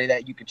somebody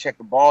that you could check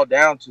the ball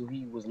down to,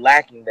 he was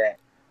lacking that.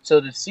 So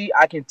to see,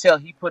 I can tell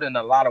he put in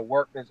a lot of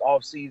work this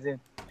offseason.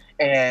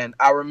 And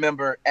I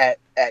remember at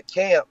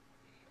camp,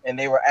 and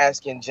they were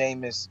asking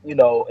Jameis, you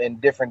know, and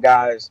different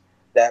guys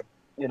that,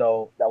 you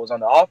know, that was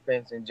on the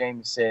offense, and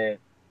Jameis said,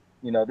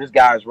 you know, this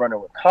guy's running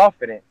with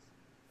confidence.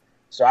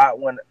 So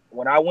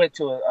when I went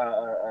to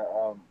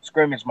a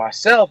scrimmage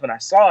myself and I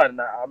saw it, and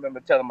I remember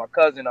telling my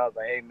cousin, I was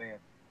like, hey, man,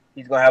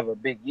 he's going to have a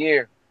big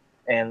year.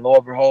 And lo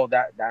and behold,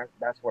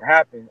 that's what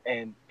happened.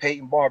 And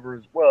Peyton Barber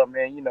as well,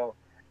 man. You know,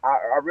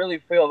 I really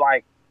feel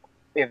like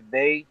if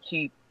they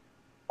keep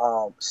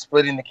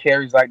splitting the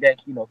carries like that,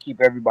 you know,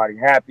 keep everybody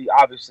happy.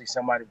 Obviously,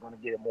 somebody's going to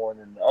get it more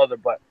than the other,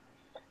 but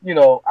you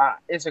know,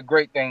 it's a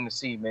great thing to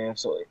see, man.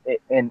 So,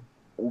 and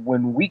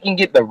when we can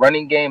get the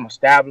running game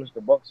established,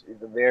 the Bucs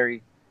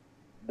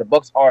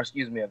are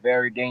a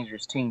very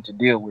dangerous team to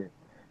deal with,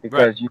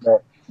 because you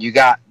know, you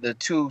got the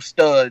two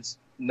studs,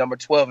 number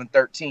 12 and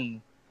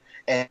 13.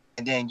 And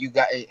then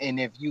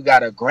if you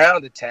got a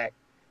ground attack,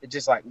 it's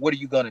just like, what are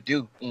you gonna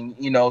do? And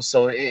you know,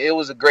 so it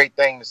was a great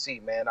thing to see,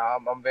 man.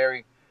 I'm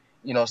very,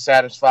 you know,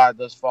 satisfied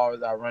thus far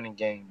with our running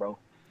game, bro.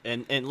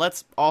 And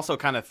let's also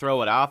kind of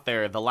throw it out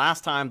there. The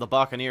last time the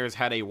Buccaneers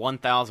had a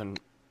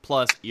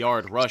 1,000-plus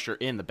yard rusher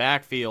in the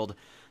backfield,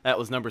 that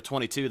was number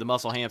 22, the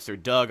muscle hamster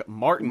Doug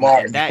Martin.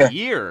 And that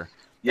year,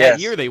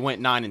 they went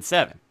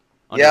 9-7.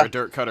 Under a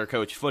Dirk Cutter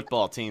coach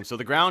football team. So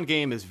the ground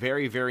game is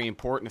very, very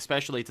important,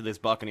 especially to this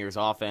Buccaneers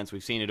offense.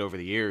 We've seen it over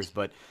the years,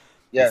 but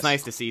it's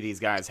nice to see these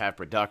guys have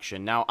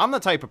production. Now, I'm the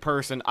type of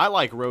person, I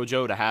like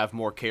Rojo to have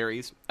more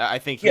carries. I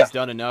think he's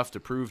done enough to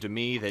prove to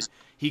me that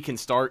he can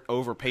start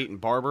over Peyton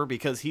Barber,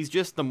 because he's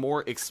just the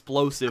more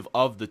explosive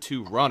of the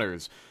two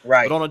runners.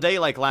 Right. But on a day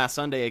like last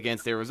Sunday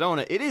against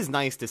Arizona, it is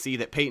nice to see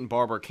that Peyton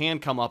Barber can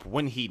come up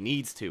when he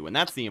needs to, and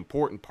that's the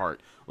important part,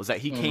 was that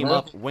he came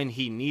up when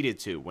he needed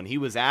to. When he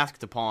was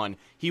asked upon,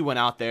 he went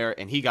out there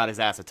and he got his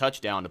ass a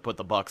touchdown to put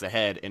the Bucs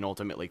ahead and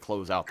ultimately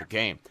close out the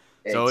game.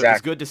 So it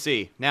was good to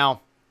see.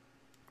 Now,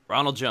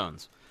 Ronald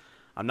Jones,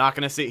 I'm not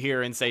going to sit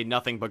here and say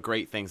nothing but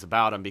great things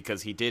about him,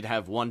 because he did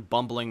have one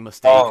bumbling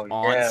mistake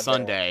on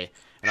Sunday.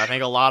 And I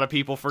think a lot of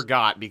people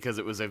forgot because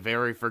it was a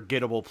very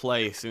forgettable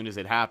play as soon as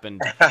it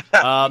happened.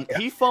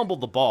 He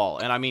fumbled the ball.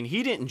 And I mean,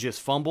 he didn't just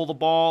fumble the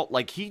ball.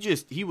 Like,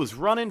 he was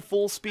running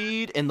full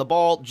speed and the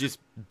ball just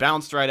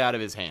bounced right out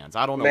of his hands.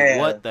 I don't know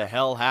what the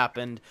hell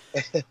happened,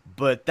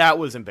 but that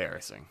was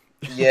embarrassing.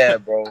 Yeah,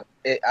 bro.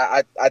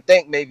 I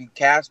think maybe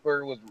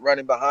Casper was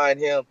running behind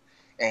him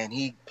and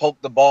he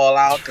poked the ball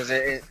out because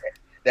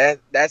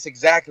that's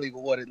exactly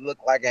what it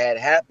looked like it had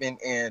happened.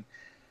 And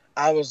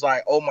I was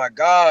like, oh my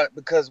God,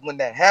 because when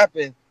that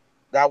happened,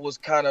 that was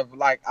kind of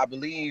like, I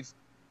believe,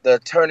 the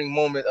turning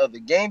moment of the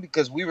game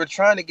because we were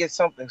trying to get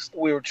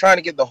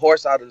the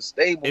horse out of the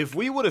stable. If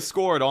we would have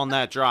scored on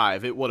that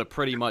drive, it would have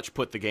pretty much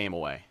put the game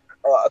away.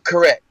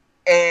 Correct.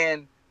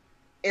 And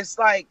it's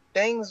like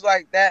things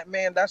like that,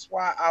 man. That's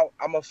why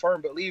I'm a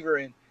firm believer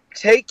in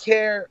take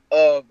care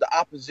of the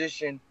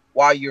opposition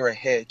while you're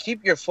ahead.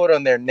 Keep your foot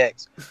on their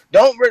necks.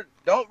 Don't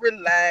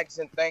relax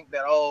and think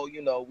that, oh,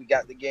 we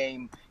got the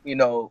game, in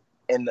the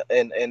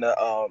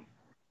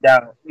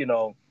down,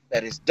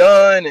 that it's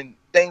done and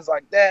things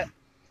like that.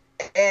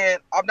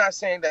 And I'm not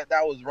saying that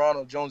was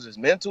Ronald Jones's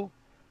mental,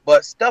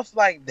 but stuff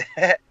like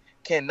that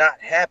cannot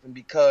happen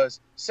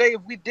because say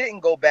if we didn't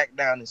go back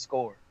down and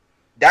score,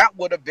 that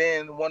would have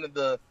been one of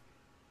the,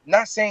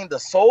 not saying the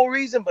sole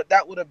reason, but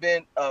that would have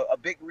been a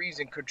big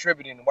reason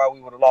contributing why we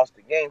would have lost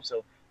the game.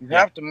 So you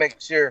have to make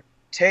sure,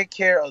 take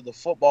care of the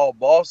football.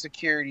 Ball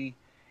security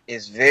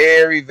is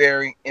very,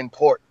 very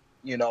important,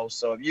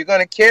 So if you're going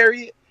to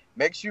carry it,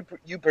 make sure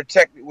you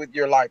protect it with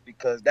your life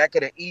because that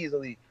could have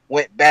easily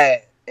went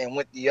bad and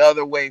went the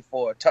other way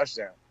for a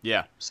touchdown.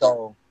 Yeah.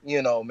 So,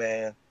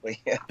 man,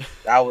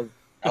 that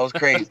was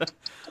crazy.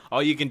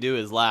 All you can do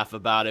is laugh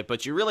about it,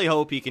 but you really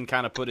hope he can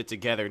kind of put it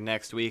together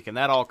next week, and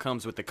that all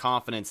comes with the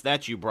confidence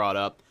that you brought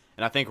up.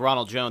 And I think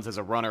Ronald Jones, as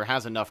a runner,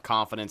 has enough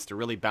confidence to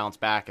really bounce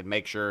back and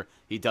make sure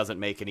he doesn't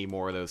make any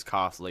more of those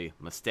costly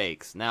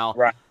mistakes. Now,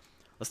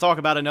 let's talk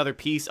about another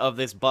piece of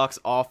this Bucs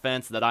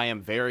offense that I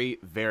am very,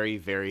 very,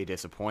 very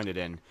disappointed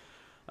in.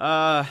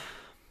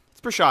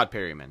 It's Breshad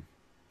Perriman.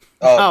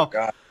 Oh,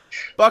 God.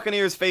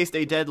 Buccaneers faced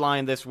a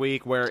deadline this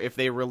week where if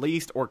they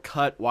released or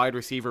cut wide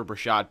receiver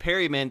Breshad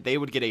Perriman, they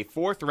would get a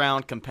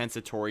 4th-round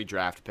compensatory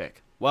draft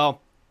pick.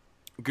 Well,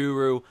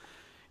 Guru,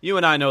 you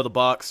and I know the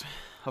Bucs.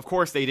 Of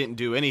course, they didn't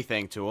do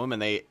anything to him,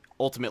 and they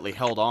ultimately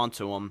held on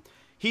to him.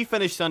 He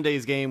finished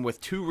Sunday's game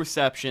with 2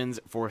 receptions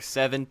for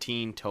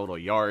 17 total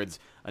yards.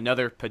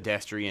 Another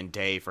pedestrian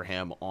day for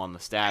him on the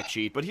stat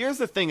sheet. But here's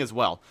the thing as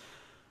well.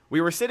 We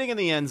were sitting in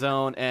the end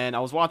zone, and I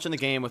was watching the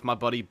game with my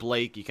buddy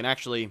Blake. You can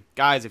actually,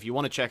 guys, if you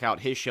want to check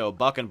out his show,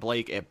 Buck and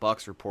Blake at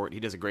Bucs Report,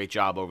 he does a great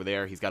job over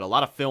there. He's got a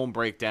lot of film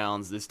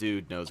breakdowns. This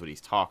dude knows what he's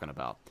talking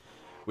about.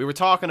 We were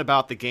talking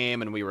about the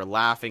game, and we were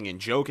laughing and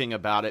joking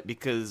about it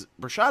because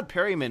Breshad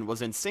Perriman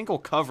was in single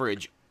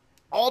coverage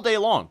all day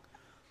long.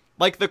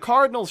 Like, the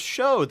Cardinals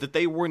showed that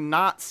they were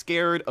not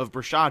scared of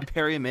Breshad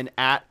Perriman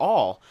at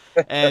all.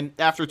 And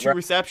after 2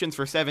 receptions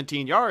for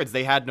 17 yards,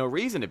 they had no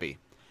reason to be.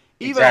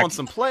 Even on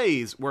some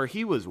plays where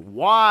he was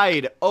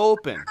wide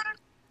open,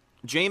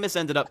 Jameis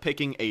ended up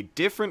picking a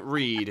different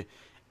read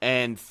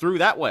and threw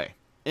that way.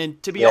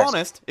 And to be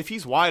honest, if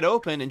he's wide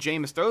open and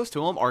Jameis throws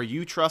to him, are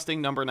you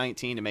trusting number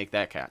 19 to make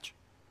that catch?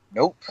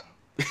 Nope.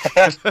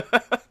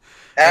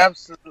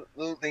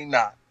 Absolutely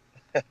not.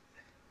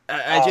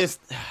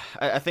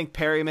 I think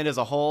Perriman as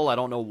a whole, I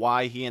don't know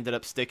why he ended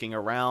up sticking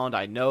around.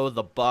 I know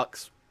the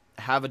Bucs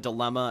have a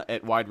dilemma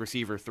at wide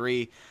receiver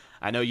 3.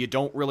 I know you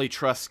don't really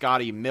trust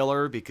Scotty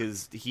Miller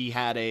because he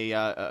had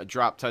a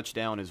drop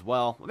touchdown as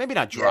well. Maybe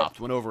not dropped,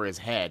 went over his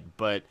head,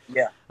 but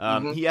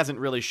he hasn't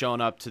really shown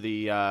up to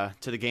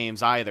the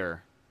games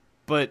either.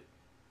 But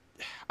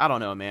I don't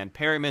know, man.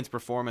 Perriman's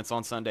performance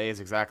on Sunday is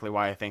exactly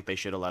why I think they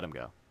should have let him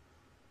go.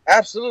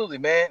 Absolutely,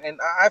 man. And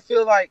I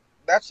feel like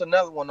that's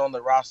another one on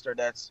the roster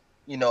that's,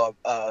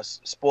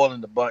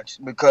 spoiling the bunch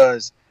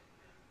because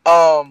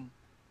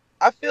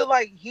I feel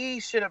like he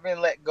should have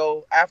been let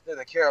go after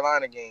the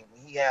Carolina game.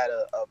 He had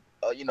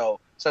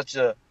such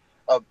a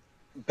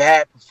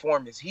bad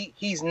performance.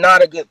 He's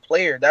not a good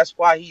player. That's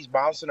why he's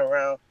bouncing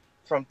around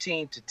from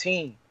team to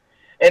team.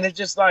 And it's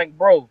just like,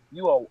 bro,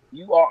 you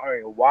are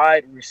a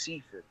wide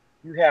receiver.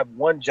 You have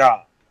one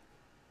job.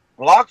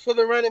 Block for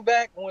the running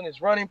back when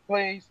it's running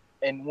plays,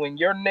 and when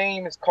your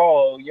name is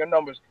called, your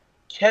numbers,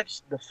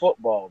 catch the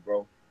football,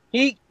 bro.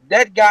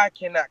 That guy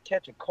cannot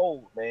catch a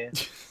cold, man.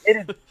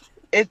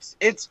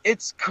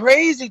 It's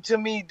crazy to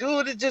me,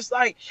 dude. It's just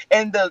like,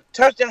 and the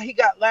touchdown he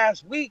got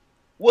last week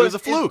was a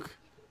fluke.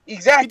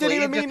 Exactly. He didn't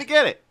even mean to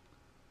get it.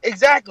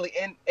 Exactly.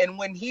 And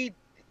when he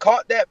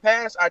caught that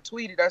pass, I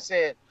tweeted, I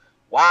said,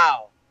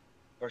 wow,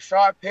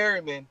 Breshad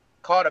Perriman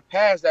caught a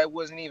pass that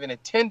wasn't even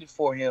intended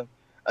for him.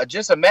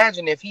 Just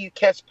imagine if he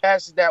catch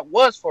passes that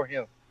was for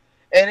him.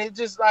 And it's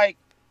just like,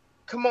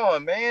 come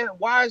on, man.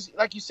 Why is,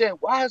 like you said,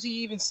 why is he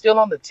even still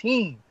on the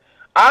team?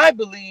 I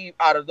believe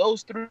out of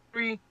those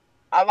 3,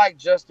 I like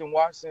Justin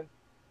Watson.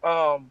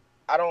 I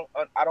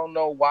don't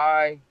know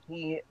why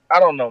I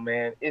don't know,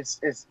 man.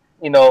 It's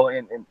and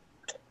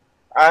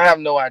I have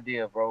no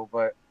idea, bro,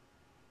 but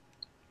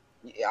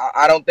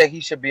I don't think he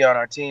should be on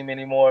our team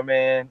anymore,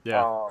 man.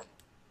 Yeah.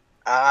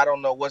 I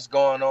don't know what's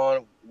going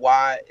on.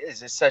 Why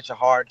is it such a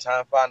hard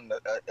time finding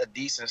a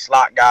decent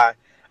slot guy?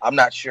 I'm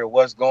not sure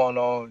what's going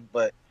on,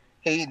 but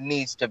he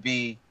needs to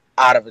be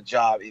out of a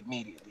job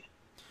immediately.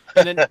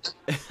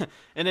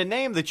 And a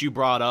name that you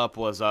brought up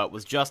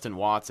was Justin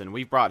Watson.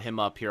 We brought him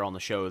up here on the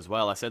show as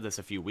well. I said this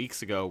a few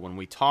weeks ago when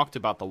we talked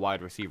about the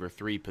wide receiver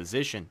 3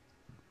 position.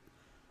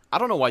 I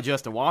don't know why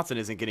Justin Watson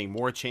isn't getting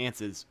more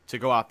chances to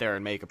go out there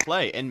and make a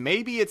play. And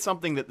maybe it's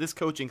something that this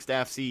coaching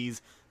staff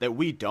sees that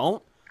we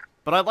don't.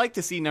 But I'd like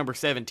to see number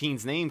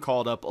 17's name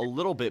called up a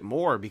little bit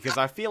more, because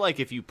I feel like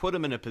if you put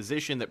him in a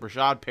position that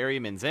Brashad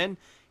Perryman's in,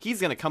 he's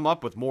going to come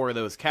up with more of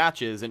those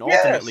catches and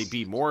ultimately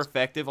be more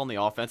effective on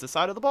the offensive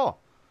side of the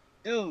ball.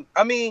 Dude,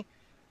 I mean,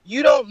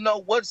 you don't know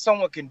what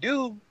someone can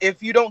do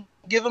if you don't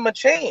give him a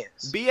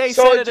chance. B.A.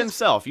 said it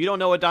himself. You don't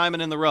know a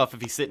diamond in the rough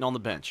if he's sitting on the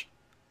bench.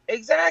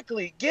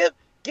 Exactly. Give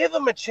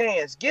him a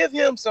chance. Give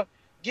him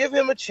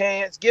a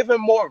chance. Give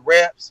him more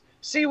reps.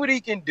 See what he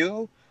can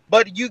do.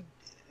 But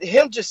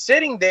him just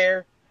sitting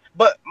there.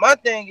 But my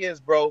thing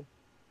is, bro,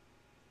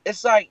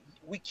 it's like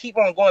we keep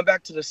on going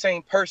back to the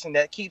same person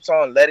that keeps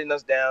on letting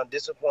us down,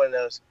 disappointing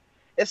us.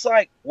 It's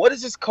like, what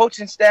is this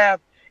coaching staff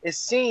is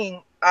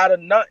seeing out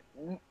of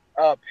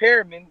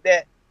Perriman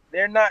that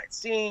they're not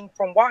seeing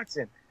from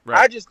Watson? Right.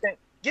 I just think,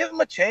 give him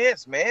a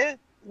chance, man.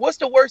 What's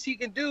the worst he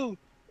can do?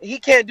 He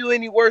can't do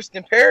any worse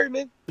than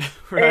Perriman.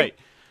 Right.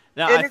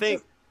 Now, I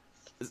think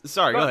 –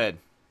 sorry, bro, go ahead.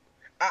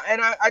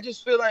 I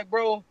just feel like,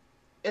 bro,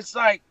 it's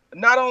like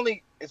not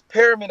only is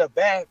Perriman a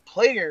bad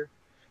player,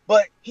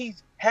 but he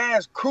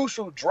has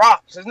crucial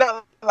drops. It's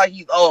not like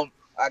he's,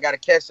 I got to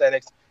catch that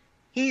next.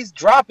 He's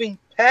dropping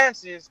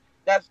passes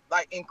that's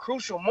like in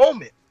crucial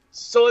moments.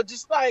 So it's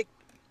just like,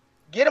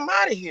 get him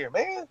out of here,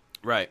 man.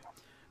 Right.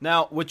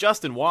 Now, with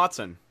Justin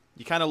Watson,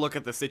 you kind of look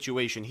at the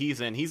situation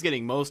he's in. He's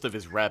getting most of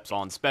his reps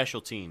on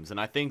special teams, and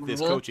I think this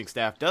coaching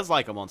staff does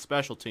like him on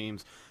special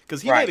teams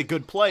because he made a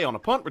good play on a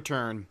punt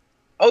return.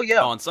 Oh,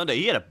 yeah. On Sunday.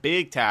 He had a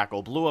big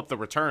tackle, blew up the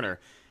returner,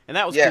 and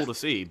that was cool to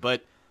see.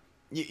 But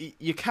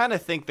you kind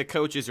of think the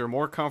coaches are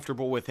more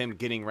comfortable with him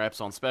getting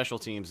reps on special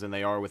teams than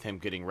they are with him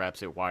getting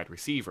reps at wide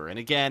receiver. And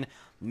again,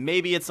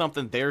 maybe it's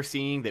something they're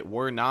seeing that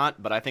we're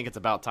not, but I think it's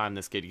about time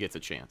this kid gets a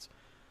chance.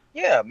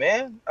 Yeah,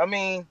 man. I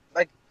mean,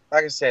 like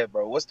I said,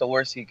 bro, what's the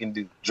worst he can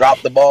do?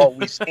 Drop the ball?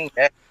 We've seen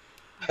that.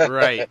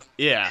 Right.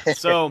 Yeah.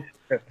 So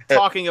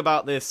talking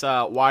about this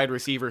wide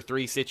receiver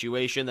 3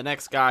 situation, the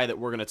next guy that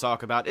we're going to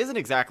talk about isn't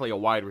exactly a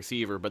wide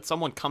receiver, but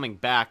someone coming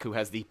back who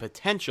has the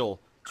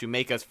potential to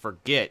make us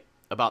forget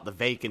about the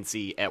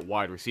vacancy at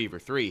wide receiver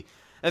 3.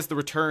 That's the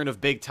return of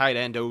big tight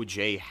end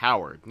O.J.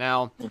 Howard.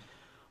 Now,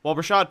 while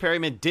Brashad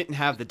Perriman didn't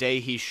have the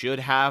day he should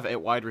have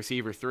at wide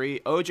receiver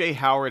 3, O.J.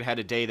 Howard had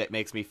a day that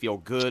makes me feel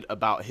good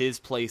about his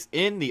place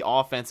in the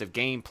offensive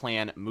game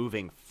plan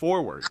moving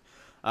forward.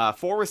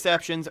 4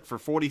 receptions for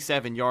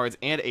 47 yards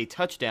and a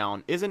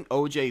touchdown isn't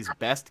O.J.'s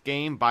best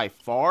game by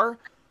far,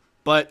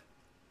 but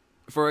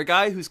for a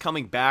guy who's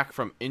coming back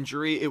from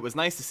injury, it was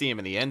nice to see him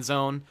in the end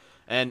zone.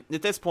 And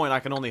at this point, I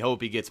can only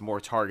hope he gets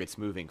more targets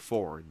moving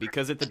forward,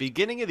 because at the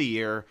beginning of the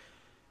year,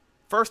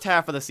 first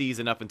half of the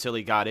season up until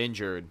he got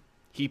injured,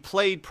 he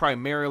played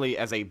primarily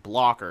as a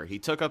blocker. He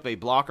took up a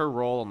blocker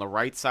role on the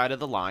right side of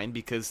the line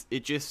because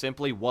it just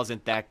simply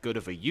wasn't that good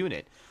of a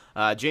unit.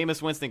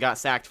 Jameis Winston got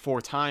sacked 4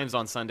 times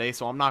on Sunday,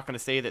 so I'm not going to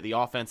say that the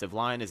offensive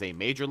line is a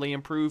majorly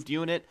improved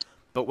unit,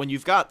 but when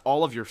you've got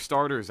all of your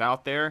starters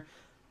out there,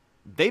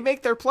 they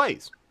make their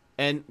plays,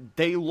 and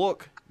they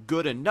look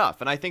good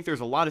enough. And I think there's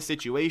a lot of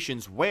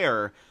situations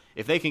where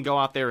if they can go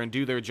out there and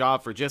do their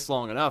job for just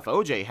long enough,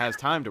 OJ has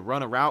time to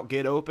run a route,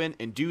 get open,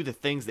 and do the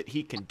things that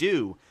he can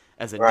do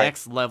as a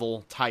next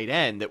level tight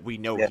end that we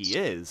know he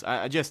is.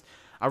 I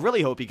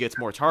really hope he gets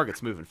more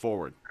targets moving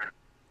forward.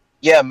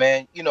 Yeah,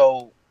 man. You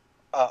know,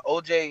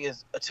 OJ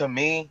is, to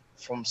me,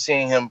 from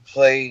seeing him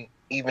play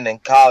even in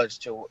college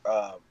to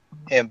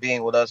him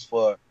being with us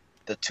for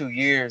the 2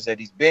 years that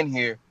he's been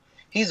here,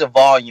 he's a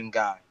volume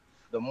guy.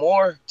 The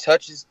more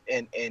touches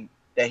and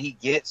that he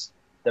gets,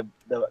 the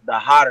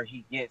hotter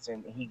he gets,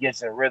 and he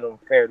gets in rhythm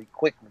fairly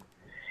quickly.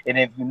 And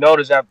if you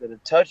notice after the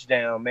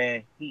touchdown,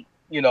 man,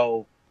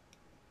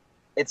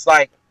 it's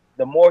like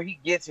the more he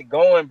gets it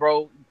going,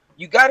 bro,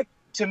 you gotta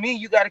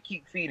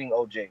keep feeding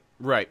OJ.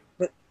 Right.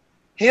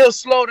 He'll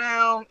slow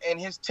down and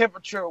his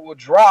temperature will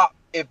drop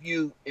if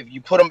you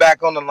put him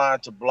back on the line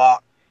to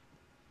block.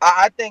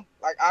 I think,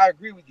 like, I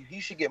agree with you.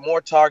 He should get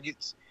more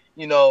targets.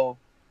 You know,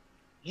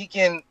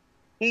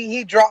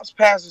 he drops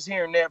passes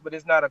here and there, but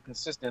it's not a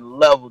consistent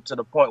level to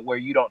the point where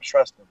you don't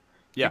trust him.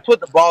 Yeah. You put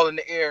the ball in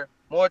the air,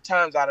 more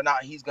times out of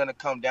not, he's going to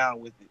come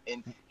down with it.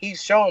 And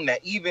he's shown that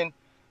even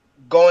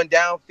going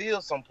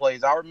downfield some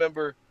plays. I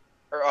remember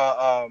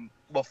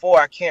before,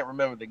 I can't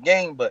remember the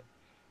game, but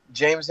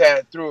James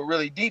threw it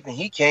really deep, and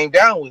he came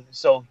down with it.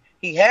 So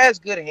he has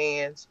good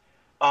hands.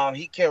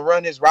 He can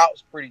run his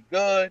routes pretty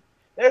good.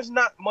 There's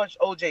not much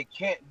OJ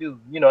can't do.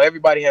 You know,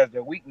 everybody has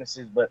their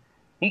weaknesses, but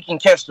he can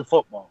catch the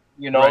football,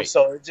 you know. Right.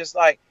 So it's just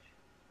like,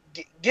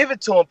 give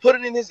it to him, put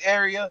it in his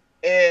area,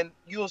 and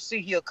you'll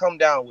see he'll come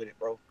down with it,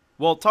 bro.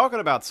 Well, talking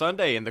about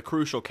Sunday and the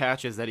crucial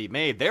catches that he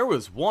made, there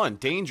was one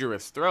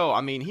dangerous throw. I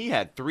mean, he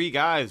had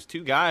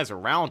two guys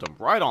around him,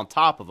 right on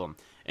top of him,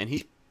 and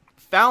he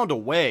found a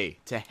way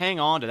to hang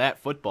on to that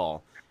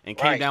football and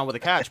came down with a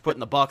catch, putting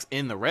the Bucs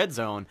in the red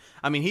zone.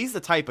 I mean, he's the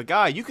type of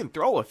guy, you can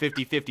throw a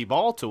 50-50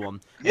 ball to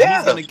him, and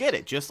he's going to get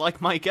it, just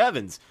like Mike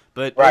Evans.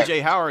 But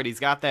O.J. Howard, he's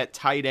got that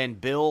tight end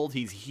build.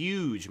 He's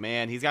huge,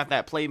 man. He's got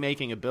that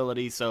playmaking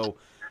ability. So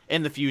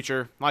in the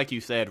future, like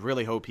you said,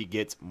 really hope he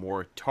gets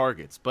more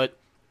targets. But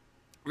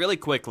really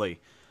quickly,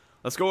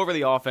 let's go over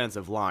the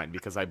offensive line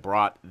because I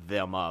brought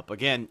them up.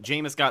 Again,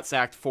 Jameis got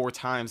sacked 4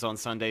 times on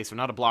Sunday, so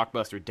not a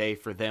blockbuster day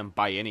for them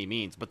by any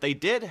means. But they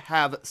did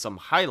have some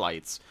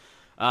highlights.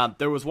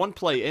 There was one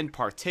play in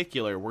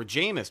particular where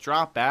Jameis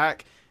dropped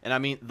back, and I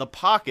mean, the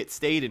pocket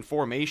stayed in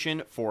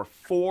formation for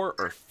 4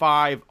 or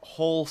 5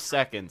 whole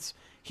seconds.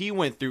 He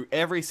went through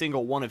every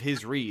single one of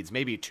his reads,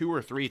 maybe 2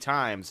 or 3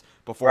 times,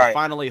 before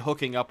finally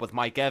hooking up with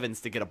Mike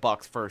Evans to get a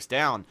Bucs first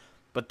down.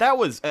 But that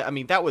was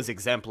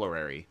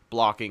exemplary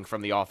blocking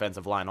from the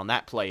offensive line on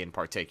that play in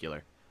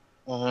particular.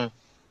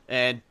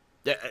 And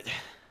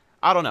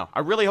I don't know. I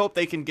really hope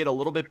they can get a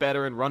little bit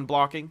better in run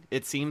blocking.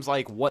 It seems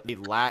like what they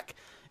lack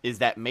is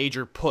that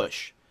major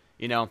push.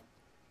 You know,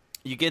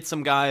 you get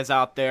some guys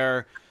out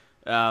there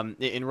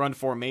in run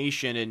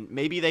formation, and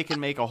maybe they can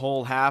make a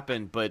hole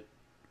happen, but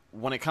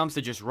when it comes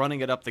to just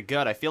running it up the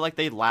gut, I feel like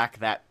they lack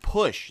that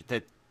push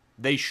that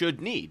they should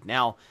need.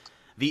 Now,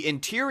 the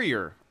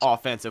interior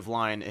offensive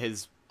line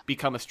has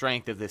become a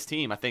strength of this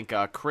team. I think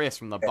Chris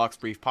from the Bucs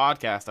Brief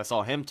podcast, I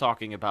saw him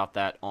talking about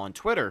that on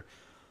Twitter.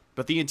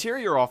 But the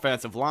interior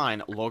offensive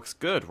line looks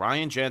good.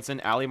 Ryan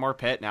Jensen, Ali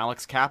Marpet, and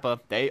Alex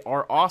Kappa, they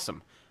are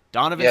awesome.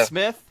 Donovan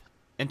Smith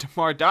and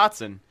DeMar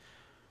Dotson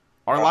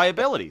are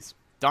liabilities.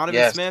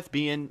 Donovan Smith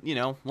being,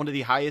 one of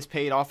the highest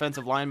paid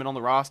offensive linemen on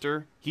the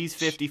roster. He's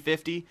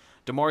 50-50.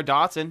 DeMar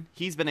Dotson,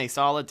 he's been a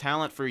solid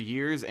talent for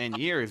years and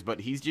years,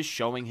 but he's just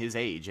showing his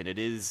age, and it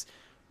is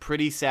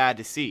pretty sad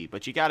to see.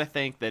 But you got to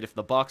think that if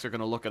the Bucs are going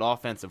to look at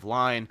offensive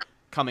line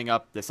coming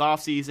up this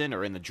offseason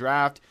or in the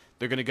draft,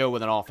 they're going to go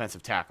with an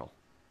offensive tackle.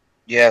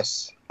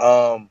 Yes.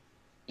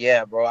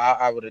 Yeah, bro,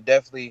 I would have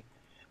definitely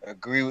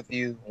agree with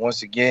you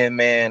once again,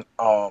 man.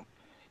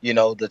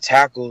 The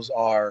tackles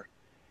are,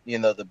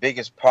 the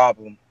biggest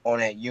problem on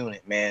that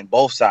unit, man,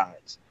 both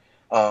sides.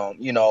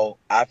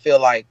 I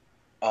feel like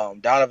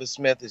Donovan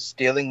Smith is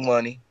stealing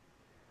money.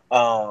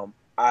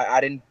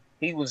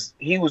 He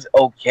was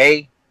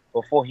okay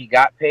before he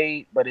got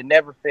paid, but it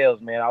never fails,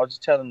 man. I was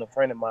just telling a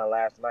friend of mine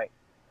last night.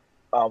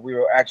 We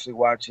were actually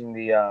watching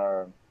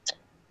the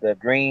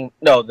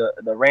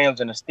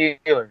Rams and the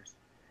Steelers.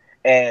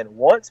 And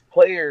once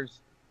players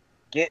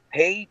get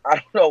paid, I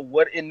don't know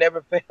what, it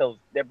never fails.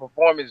 Their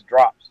performance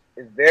drops.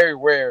 It's very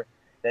rare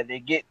that they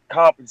get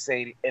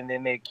compensated and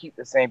then they keep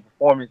the same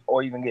performance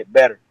or even get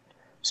better.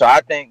 So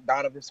I think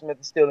Donovan Smith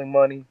is stealing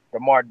money.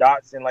 DeMar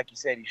Dotson, like you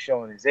said, he's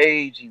showing his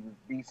age. He was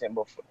decent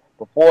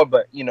before,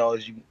 but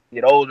as you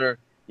get older,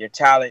 your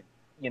talent,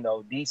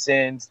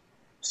 descends.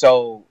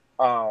 So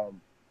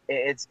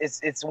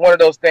it's one of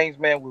those things,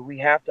 man, where we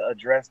have to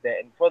address that.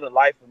 And for the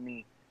life of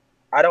me,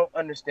 I don't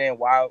understand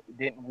why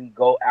didn't we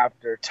go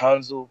after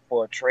Tunzel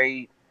for a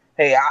trade.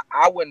 Hey,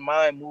 I wouldn't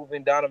mind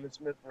moving Donovan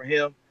Smith for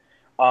him.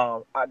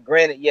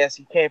 Granted, yes,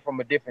 he came from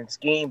a different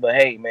scheme, but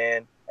hey,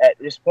 man, at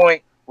this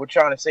point, we're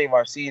trying to save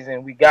our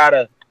season. We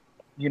gotta,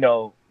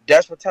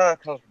 desperate time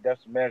comes with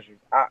desperate measures.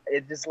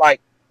 It's just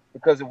like,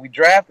 because if we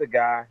draft a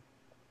guy,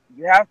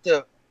 you have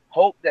to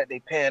hope that they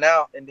pan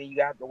out, and then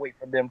you have to wait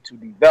for them to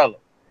develop.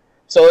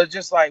 So it's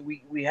just like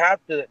we have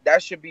to.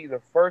 That should be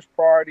the first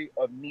priority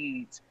of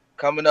needs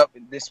coming up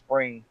in this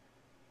spring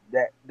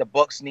that the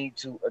Bucs need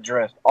to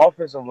address.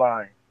 Offensive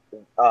line,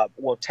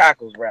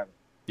 tackles rather.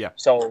 Yeah.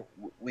 So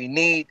we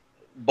need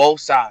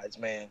both sides,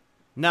 man.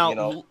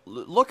 Now,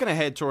 looking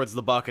ahead towards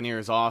the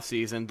Buccaneers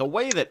offseason, the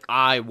way that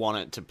I want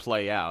it to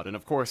play out, and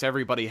of course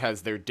everybody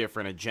has their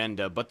different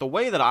agenda, but the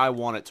way that I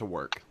want it to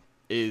work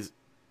is,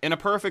 in a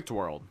perfect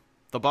world,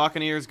 the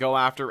Buccaneers go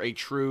after a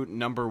true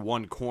number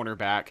 1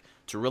 cornerback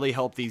to really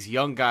help these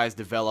young guys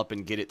develop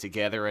and get it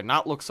together and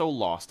not look so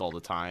lost all the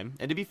time.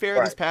 And to be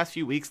fair, This past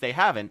few weeks they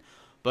haven't,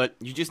 but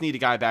you just need a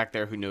guy back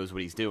there who knows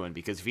what he's doing,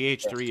 because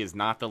VH3 is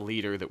not the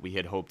leader that we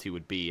had hoped he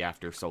would be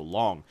after so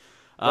long.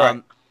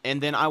 And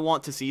then I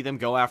want to see them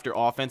go after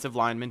offensive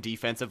linemen,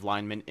 defensive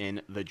linemen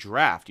in the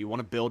draft. You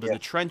want to build in the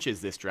trenches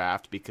this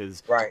draft,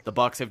 because the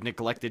Bucs have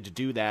neglected to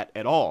do that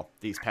at all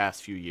these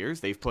past few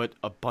years. They've put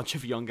a bunch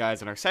of young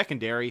guys in our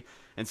secondary,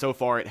 and so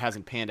far it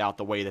hasn't panned out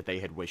the way that they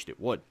had wished it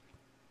would.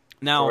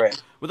 Now,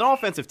 with an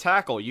offensive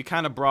tackle, you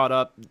kind of brought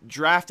up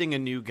drafting a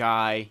new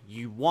guy.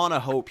 You want to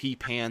hope he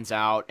pans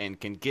out and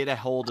can get a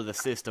hold of the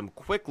system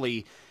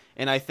quickly,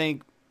 and I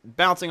think,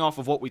 bouncing off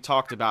of what we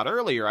talked about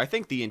earlier, I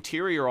think the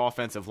interior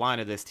offensive line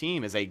of this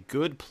team is a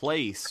good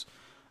place,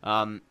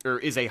 or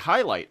is a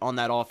highlight on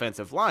that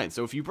offensive line.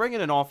 So if you bring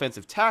in an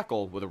offensive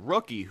tackle with a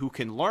rookie who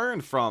can learn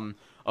from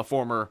a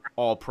former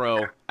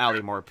All-Pro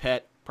Ali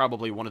Marpet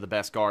probably one of the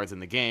best guards in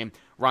the game.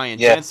 Ryan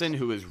Yes. Jensen,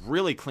 who has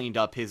really cleaned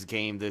up his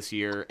game this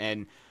year.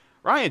 And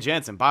Ryan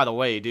Jensen, by the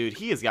way, dude,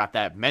 he has got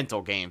that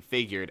mental game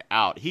figured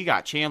out. He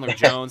got Chandler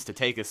Jones to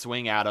take a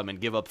swing at him and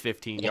give up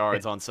 15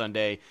 yards on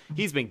Sunday.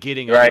 He's been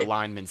getting under Right.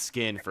 lineman's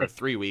skin for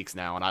 3 weeks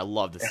now, and I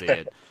love to see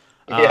it.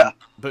 Yeah.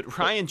 But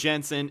Ryan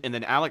Jensen and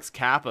then Alex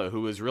Kappa,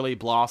 who has really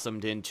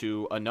blossomed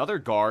into another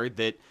guard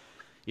that,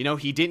 you know,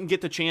 he didn't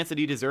get the chance that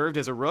he deserved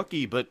as a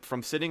rookie, but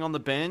from sitting on the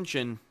bench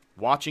and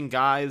watching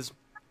guys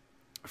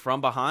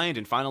from behind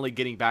and finally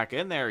getting back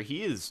in there,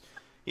 he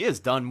has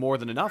done more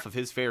than enough of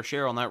his fair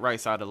share on that right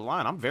side of the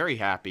line. I'm very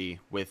happy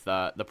with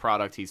the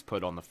product he's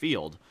put on the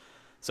field.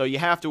 So you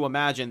have to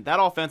imagine that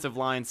offensive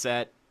line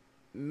set,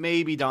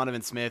 maybe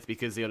Donovan Smith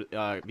because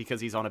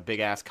he's on a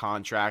big-ass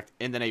contract,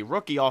 and then a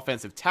rookie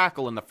offensive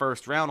tackle in the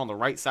first round on the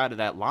right side of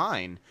that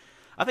line.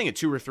 I think in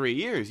 2 or 3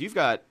 years, you've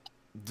got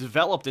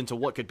developed into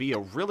what could be a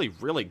really,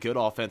 really good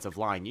offensive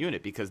line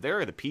unit because there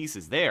are the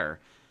pieces there.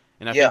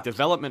 And I think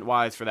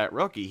development-wise for that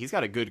rookie, he's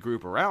got a good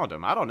group around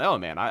him. I don't know,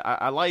 man.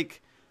 I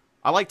like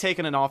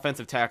taking an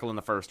offensive tackle in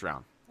the first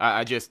round.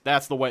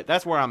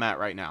 That's where I'm at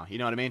right now. You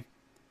know what I mean?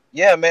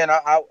 Yeah, man,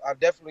 I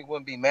definitely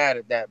wouldn't be mad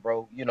at that,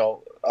 bro. You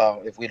know,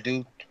 if we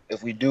do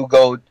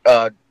go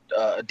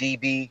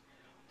DB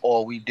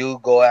or we do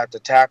go after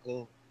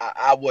tackle,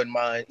 I wouldn't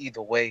mind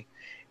either way,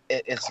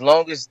 as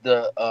long as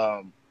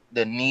the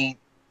need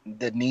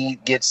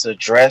gets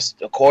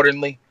addressed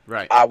accordingly.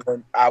 Right.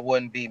 I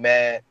wouldn't be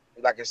mad.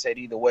 Like I said,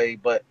 either way,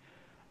 but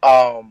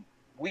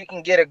we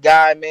can get a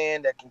guy,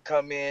 man, that can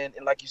come in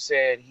and, like you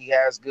said, he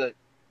has good,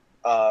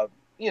 2-3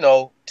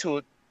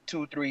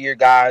 year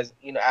guys.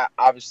 You know,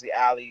 obviously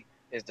Ali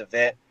is the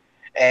vet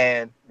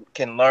and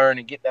can learn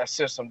and get that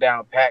system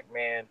down pat,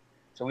 man,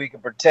 so we can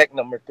protect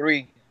number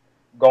 3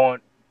 going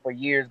for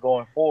years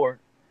going forward.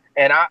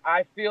 And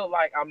I feel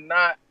like I'm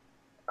not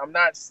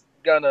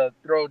gonna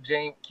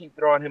keep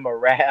throwing him a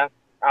raft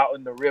out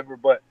in the river,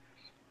 but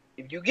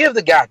if you give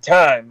the guy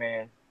time,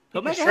 man,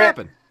 he'll make it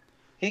happen.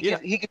 He can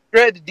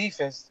shred the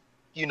defense,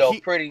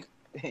 pretty,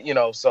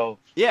 so.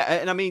 Yeah,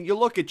 and I mean, you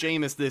look at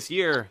Jameis this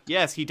year,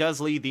 yes, he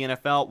does lead the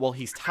NFL. Well,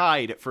 he's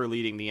tied for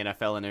leading the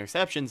NFL in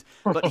interceptions,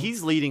 but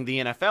he's leading the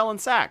NFL in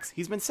sacks.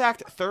 He's been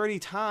sacked 30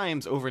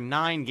 times over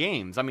 9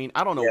 games. I mean,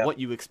 I don't know what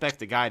you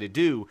expect a guy to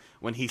do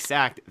when he's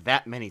sacked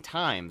that many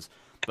times,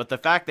 but the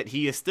fact that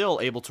he is still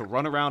able to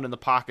run around in the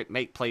pocket,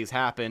 make plays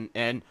happen,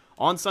 and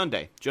on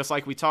Sunday, just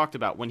like we talked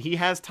about, when he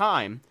has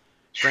time,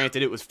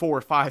 granted, it was 4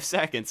 or 5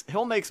 seconds,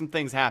 he'll make some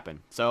things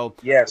happen. So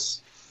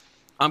yes,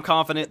 I'm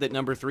confident that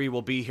number 3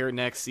 will be here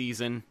next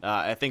season.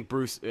 I think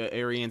Bruce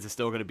Arians is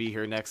still going to be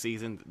here next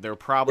season. They're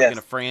probably going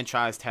to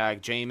franchise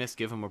tag Jameis,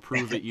 give him a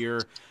prove-it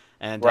year,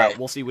 and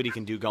we'll see what he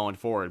can do going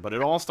forward. But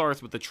it all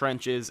starts with the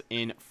trenches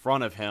in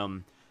front of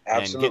him,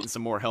 and getting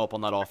some more help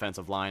on that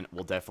offensive line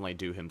will definitely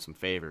do him some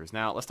favors.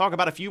 Now, let's talk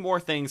about a few more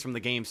things from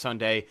the game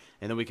Sunday,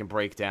 and then we can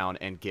break down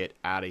and get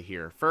out of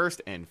here.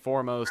 First and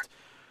foremost,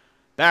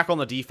 back on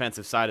the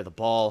defensive side of the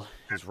ball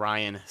is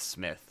Ryan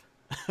Smith.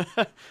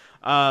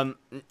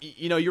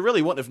 You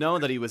really wouldn't have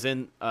known that he was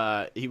in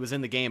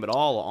the game at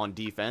all on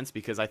defense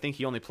because I think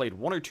he only played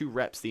 1 or 2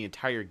 reps the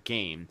entire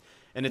game.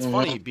 And it's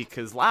funny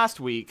because last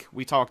week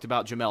we talked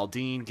about Jamel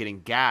Dean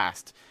getting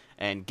gassed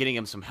and getting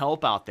him some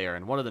help out there.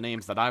 And one of the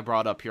names that I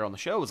brought up here on the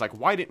show was like,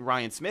 why didn't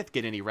Ryan Smith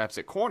get any reps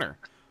at corner?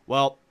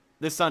 Well,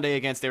 this Sunday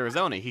against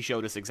Arizona, he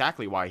showed us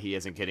exactly why he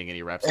isn't getting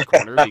any reps at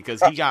corner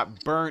because he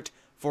got burnt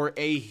for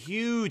a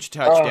huge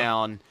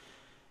touchdown.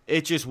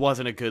 It just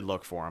wasn't a good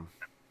look for him.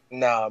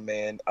 Nah,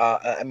 man.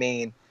 I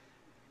mean,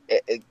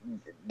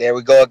 there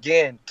we go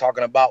again,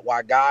 talking about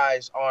why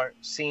guys aren't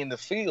seeing the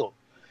field.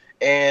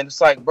 And it's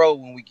like, bro,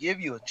 when we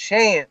give you a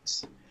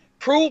chance,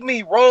 prove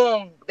me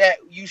wrong that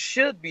you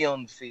should be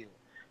on the field.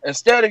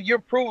 Instead of you're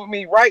proving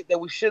me right that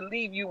we should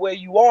leave you where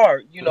you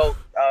are,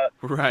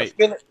 right.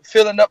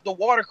 Filling up the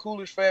water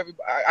coolers for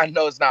everybody. I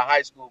know it's not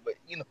high school, but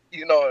you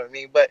know what I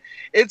mean. But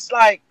it's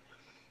like,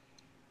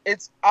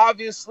 it's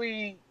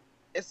obviously,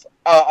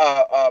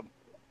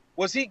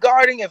 was he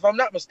guarding, if I'm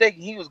not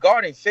mistaken, he was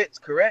guarding Fitz,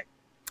 correct?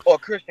 Or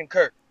Christian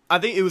Kirk? I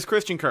think it was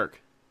Christian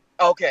Kirk.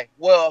 Okay,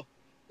 well,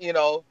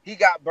 he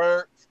got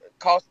burnt,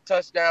 cost a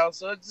touchdown.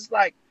 So it's just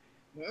like,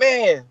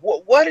 man,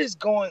 what is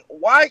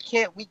why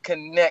can't we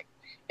connect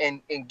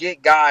and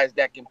get guys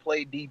that can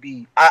play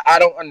DB? I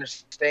don't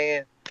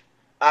understand.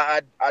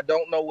 I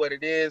don't know what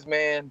it is,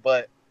 man,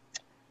 but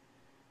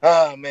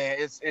oh man,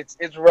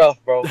 it's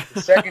rough, bro.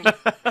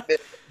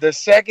 The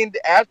second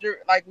after,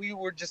 like we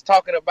were just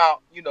talking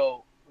about,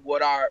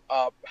 what our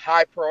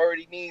high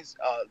priority needs,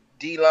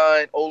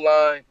 D-line,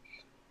 O-line,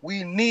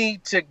 we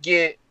need to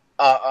get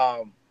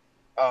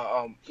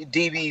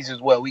DBs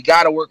as well. We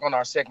got to work on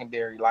our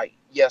secondary like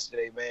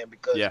yesterday, man,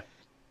 because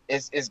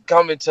it's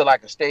coming to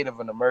like a state of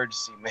an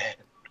emergency, man.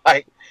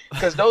 Like,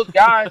 because those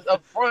guys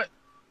up front,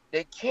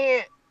 they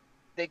can't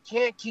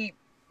keep.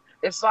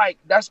 It's like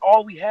that's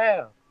all we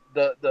have.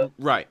 The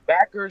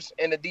backers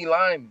and the D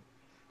linemen.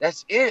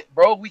 That's it,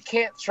 bro. We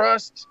can't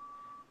trust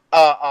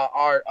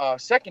our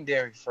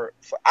secondary for.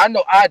 I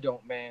know I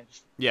don't, man.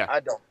 Yeah, I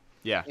don't.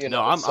 Yeah, You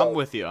no, know, so- I'm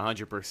with you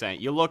 100%.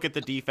 You look at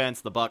the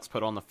defense the Bucks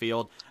put on the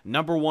field,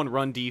 number 1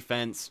 run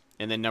defense,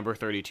 and then number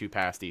 32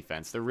 pass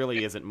defense. There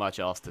really isn't much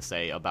else to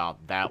say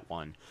about that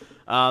one.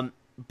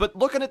 But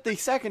looking at the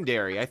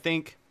secondary, I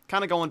think,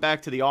 kind of going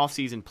back to the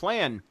offseason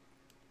plan,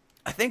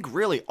 I think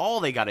really all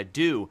they got to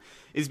do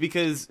is,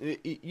 because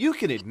you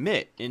can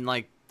admit, and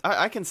like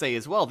I can say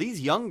as well,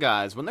 these young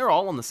guys, when they're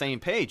all on the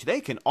same page,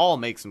 they can all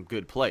make some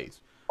good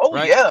plays. Oh,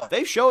 right? yeah.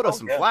 They've showed us Oh,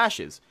 some yeah.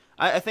 flashes.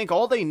 I think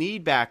all they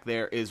need back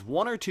there is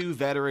 1 or 2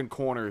 veteran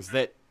corners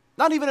that,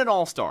 not even an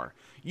all-star.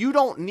 You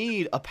don't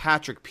need a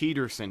Patrick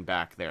Peterson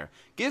back there.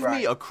 Give me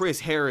Right. a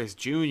Chris Harris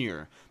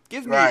Jr.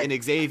 Give me Right.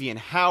 an Xavier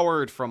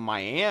Howard from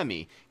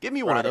Miami. Give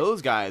me one of Right.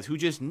 those guys who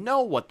just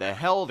know what the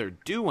hell they're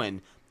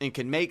doing and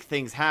can make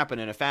things happen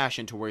in a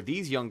fashion to where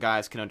these young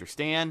guys can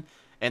understand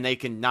and they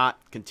can not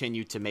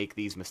continue to make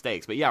these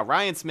mistakes. But yeah,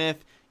 Ryan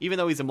Smith, even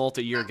though he's a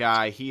multi-year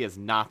guy, he is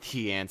not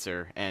the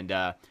answer. And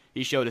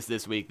he showed us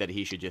this week that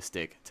he should just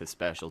stick to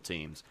special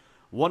teams.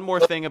 One more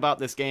thing about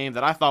this game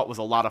that I thought was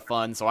a lot of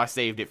fun, so I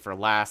saved it for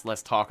last.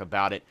 Let's talk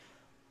about it.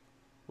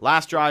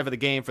 Last drive of the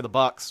game for the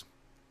Bucks.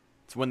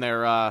 It's when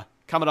they're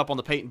coming up on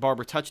the Peyton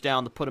Barber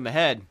touchdown to put them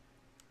ahead.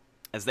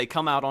 As they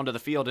come out onto the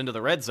field into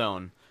the red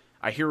zone,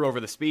 I hear over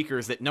the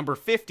speakers that number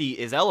 50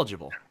 is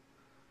eligible.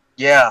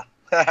 Yeah.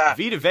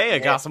 Vita Vea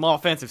got some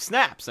offensive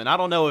snaps, and I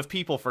don't know if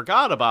people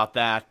forgot about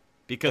that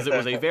because it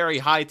was a very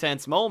high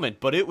tense moment,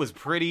 but it was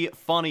pretty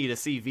funny to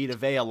see Vita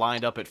Vea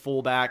lined up at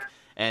fullback,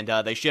 and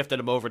they shifted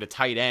him over to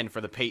tight end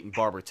for the Peyton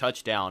Barber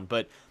touchdown.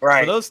 But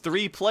Right. for those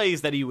 3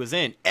 plays that he was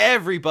in,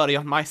 everybody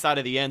on my side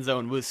of the end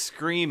zone was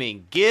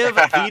screaming, "Give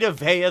Vita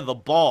Vea the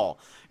ball."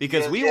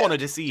 Because we Yeah.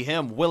 wanted to see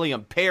him,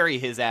 William Perry,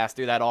 his ass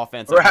through that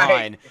offensive Right.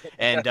 line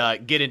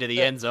and get into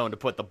the end zone to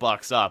put the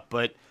Bucks up.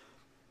 But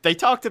they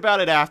talked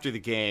about it after the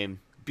game.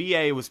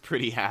 BA was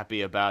pretty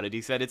happy about it.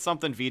 He said it's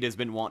something Vita's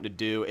been wanting to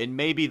do, and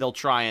maybe they'll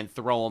try and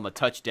throw him a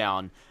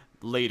touchdown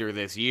later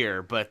this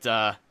year. But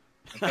I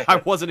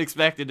wasn't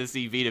expecting to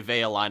see Vita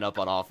Vea line up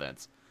on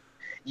offense.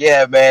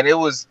 Yeah, man, it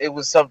was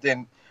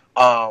something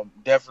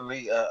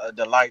definitely a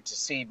delight to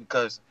see,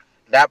 because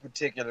that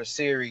particular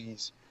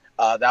series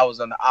that was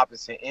on the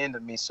opposite end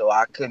of me, so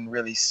I couldn't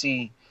really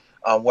see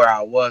where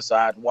I was. So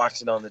I had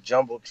watched it on the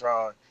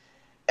jumbotron,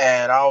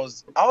 and I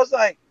was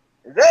like,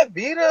 "Is that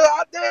Vita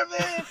out there,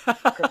 man?"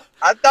 'Cause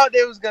I thought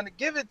they was gonna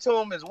give it to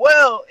him as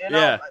well, and I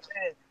Yeah. was like,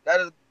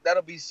 "Man,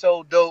 that'll be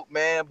so dope,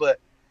 man." But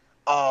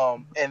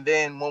and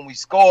then when we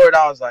scored,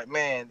 I was like,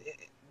 "Man,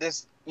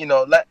 this,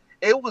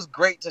 it was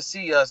great to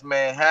see us,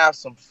 man, have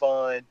some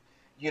fun.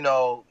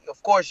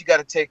 Of course you got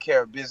to take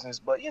care of business,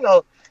 but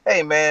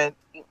hey, man,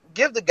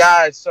 give the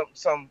guys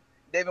some.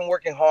 They've been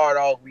working hard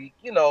all week,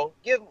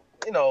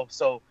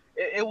 So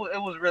it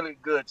was really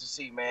good to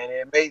see, man.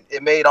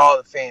 It made all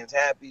the fans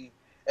happy,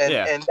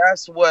 and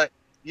that's what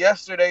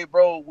yesterday,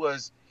 bro,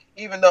 was.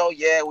 Even though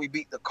we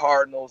beat the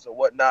Cardinals or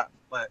whatnot,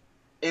 but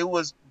it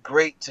was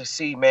great to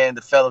see, man,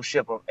 the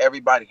fellowship of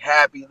everybody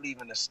happy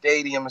leaving the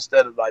stadium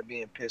instead of like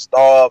being pissed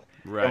off.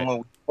 Right. And when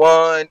we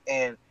won,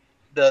 and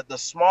the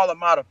small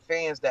amount of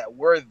fans that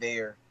were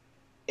there,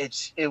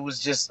 it was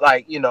just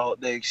like, the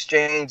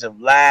exchange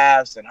of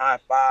laughs and high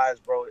fives,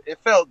 bro. It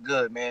felt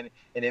good, man,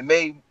 and it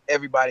made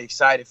everybody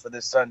excited for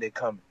this Sunday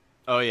coming.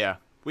 Oh, yeah.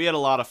 We had a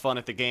lot of fun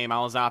at the game. I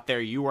was out there.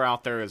 You were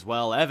out there as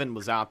well. Evan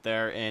was out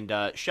there. And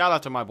shout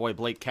out to my boy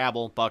Blake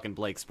Cabell, Buck and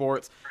Blake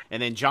Sports.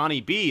 And then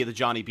Johnny B, the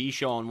Johnny B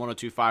Show on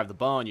 102.5 The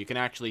Bone. You can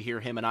actually hear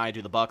him and I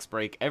do the Bucks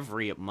break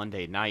every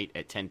Monday night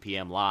at 10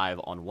 p.m.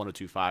 live on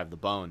 102.5 The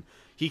Bone.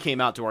 He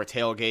came out to our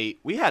tailgate.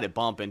 We had it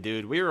bumping,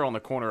 dude. We were on the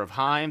corner of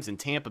Himes and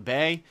Tampa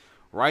Bay,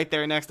 right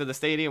there next to the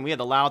stadium. We had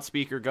the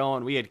loudspeaker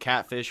going. We had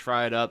catfish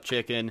fried up,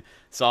 chicken,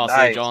 sausage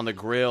Nice. on the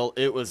grill.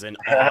 It was an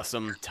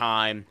awesome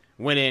time.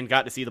 Went in,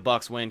 got to see the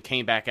Bucks win,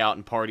 came back out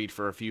and partied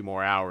for a few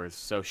more hours.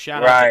 So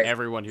shout out Right. to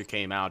everyone who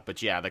came out.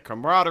 But yeah, the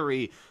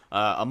camaraderie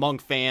among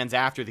fans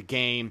after the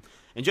game,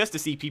 and just to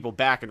see people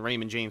back in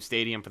Raymond James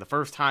Stadium for the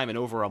first time in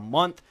over a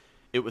month,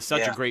 it was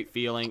such a Yeah. great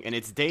feeling. And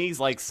it's days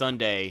like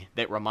Sunday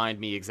that remind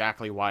me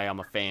exactly why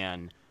I'm a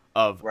fan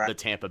of Right. the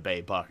Tampa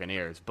Bay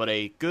Buccaneers. But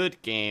a good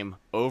game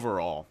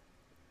overall,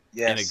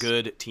 Yes. and a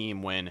good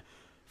team win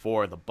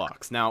for the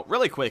Bucks. Now,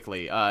 really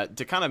quickly,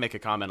 to kind of make a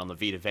comment on the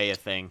Vita Vea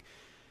thing,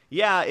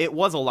 yeah, it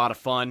was a lot of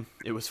fun.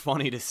 It was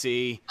funny to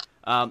see.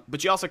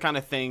 But you also kind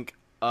of think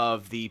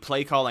of the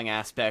play calling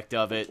aspect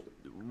of it,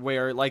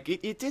 where like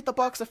it did the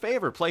Bucks a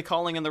favor, play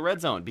calling in the red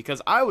zone, because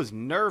I was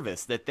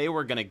nervous that they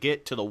were going to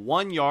get to the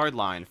 1 yard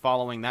line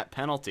following that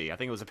penalty. I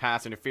think it was a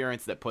pass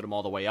interference that put them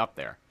all the way up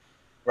there.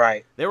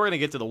 Right. They were going to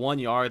get to the 1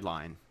 yard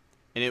line,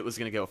 and it was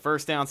going to go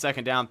first down,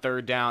 second down,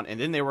 third down, and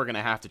then they were going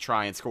to have to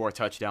try and score a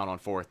touchdown on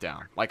fourth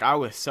down. Like, I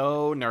was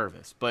so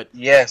nervous. But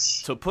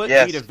Yes. to put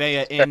Yes. Vita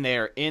Vea in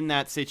there in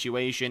that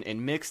situation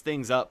and mix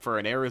things up for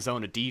an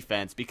Arizona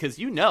defense, because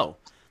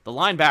the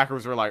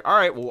linebackers were like, all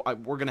right, well,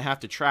 we're going to have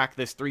to track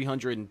this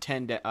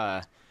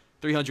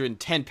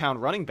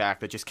 310-pound running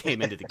back that just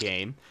came into the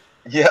game.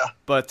 Yeah.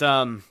 But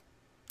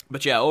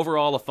But yeah,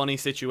 overall, a funny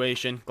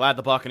situation. Glad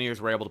the Buccaneers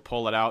were able to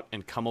pull it out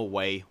and come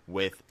away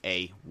with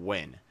a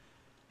win.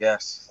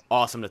 Yes.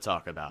 Awesome to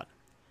talk about.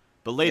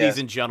 But ladies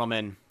and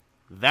gentlemen,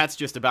 that's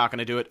just about going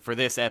to do it for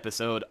this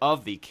episode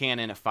of the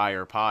Cannon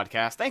Fire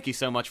Podcast. Thank you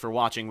so much for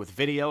watching with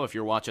video if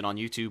you're watching on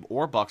YouTube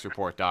or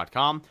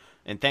BucsReport.com.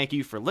 And thank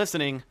you for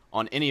listening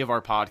on any of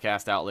our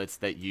podcast outlets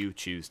that you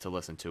choose to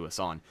listen to us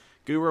on.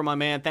 Guru, my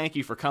man, thank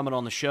you for coming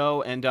on the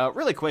show. And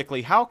really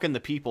quickly, how can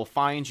the people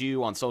find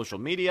you on social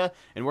media,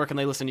 and where can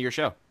they listen to your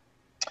show?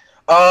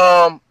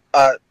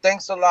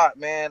 Thanks a lot,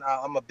 man.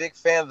 I'm a big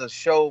fan of the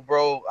show,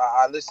 bro.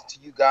 I listen to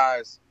you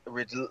guys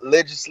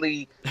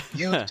religiously.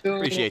 YouTube,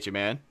 appreciate you,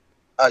 man.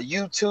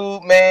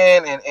 YouTube,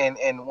 man,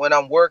 and when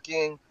I'm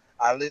working,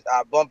 I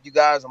bump you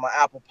guys on my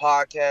Apple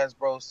Podcast,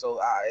 bro. So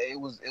it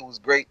was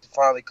great to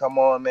finally come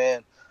on,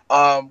 man.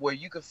 Where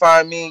you can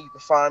find me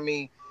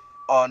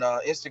on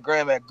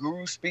Instagram at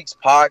Guru Speaks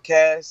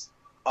Podcast,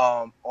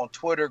 on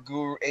Twitter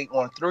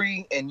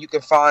Guru813, and you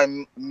can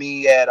find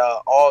me at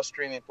all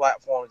streaming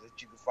platforms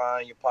that you can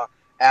find your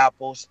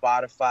Apple,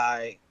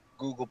 Spotify,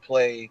 Google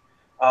Play.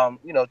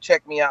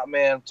 Check me out,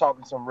 man. I'm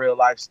talking some real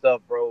life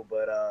stuff, bro.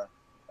 But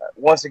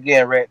once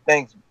again, Red,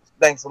 thanks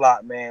a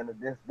lot,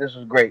 man. This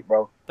was great,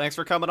 bro. Thanks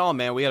for coming on,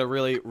 man. We had a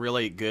really,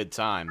 really good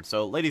time.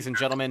 So, ladies and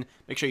gentlemen,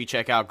 make sure you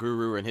check out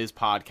Guru and his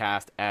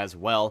podcast as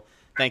well.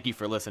 Thank you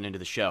for listening to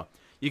the show.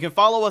 You can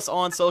follow us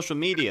on social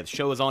media. The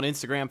show is on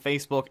Instagram,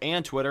 Facebook,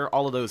 and Twitter.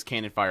 All of those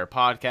Cannon Fire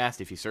Podcast.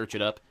 If you search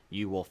it up,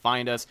 you will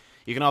find us.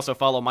 You can also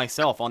follow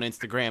myself on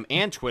Instagram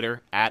and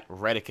Twitter at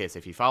Redicus.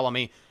 If you follow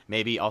me,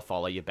 maybe I'll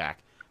follow you back.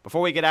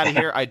 Before we get out of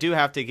here, I do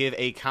have to give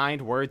a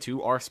kind word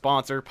to our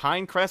sponsor,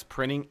 Pinecrest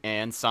Printing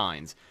and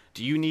Signs.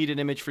 Do you need an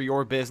image for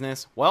your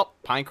business? Well,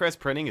 Pinecrest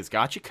Printing has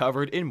got you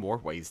covered in more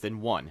ways than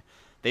one.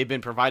 They've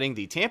been providing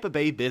the Tampa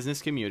Bay business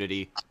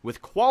community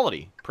with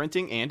quality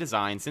printing and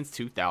design since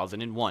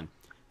 2001.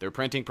 Their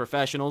printing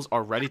professionals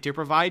are ready to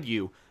provide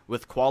you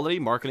with quality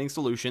marketing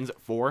solutions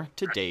for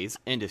today's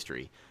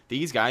industry.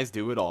 These guys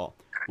do it all.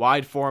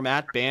 Wide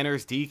format,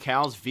 banners,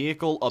 decals,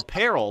 vehicle,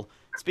 apparel.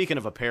 Speaking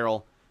of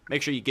apparel,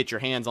 make sure you get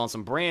your hands on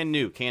some brand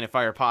new Cannon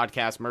Fire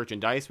Podcast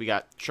merchandise. We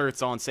got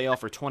shirts on sale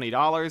for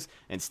 $20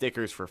 and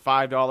stickers for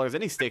 $5.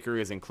 Any sticker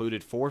is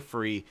included for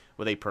free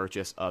with a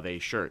purchase of a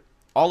shirt.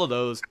 All of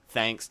those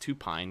thanks to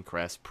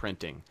Pinecrest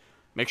Printing.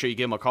 Make sure you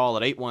give them a call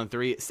at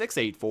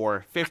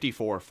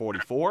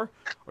 813-684-5444 or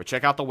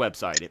check out the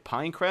website at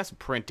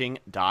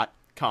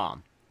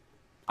pinecrestprinting.com.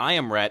 I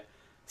am Rhett,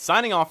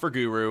 signing off for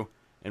Guru,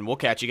 and we'll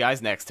catch you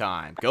guys next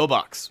time. Go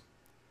Bucs!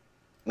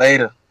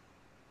 Later.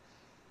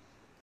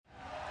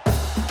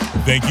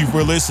 Thank you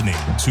for listening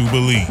to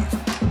Believe.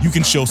 You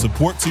can show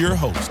support to your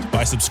host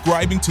by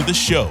subscribing to the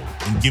show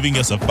and giving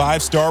us a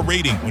 5-star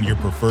rating on your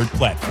preferred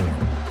platform.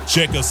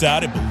 Check us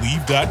out at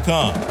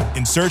Believe.com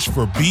and search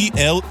for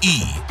BLEAV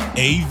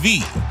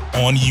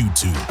on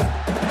YouTube.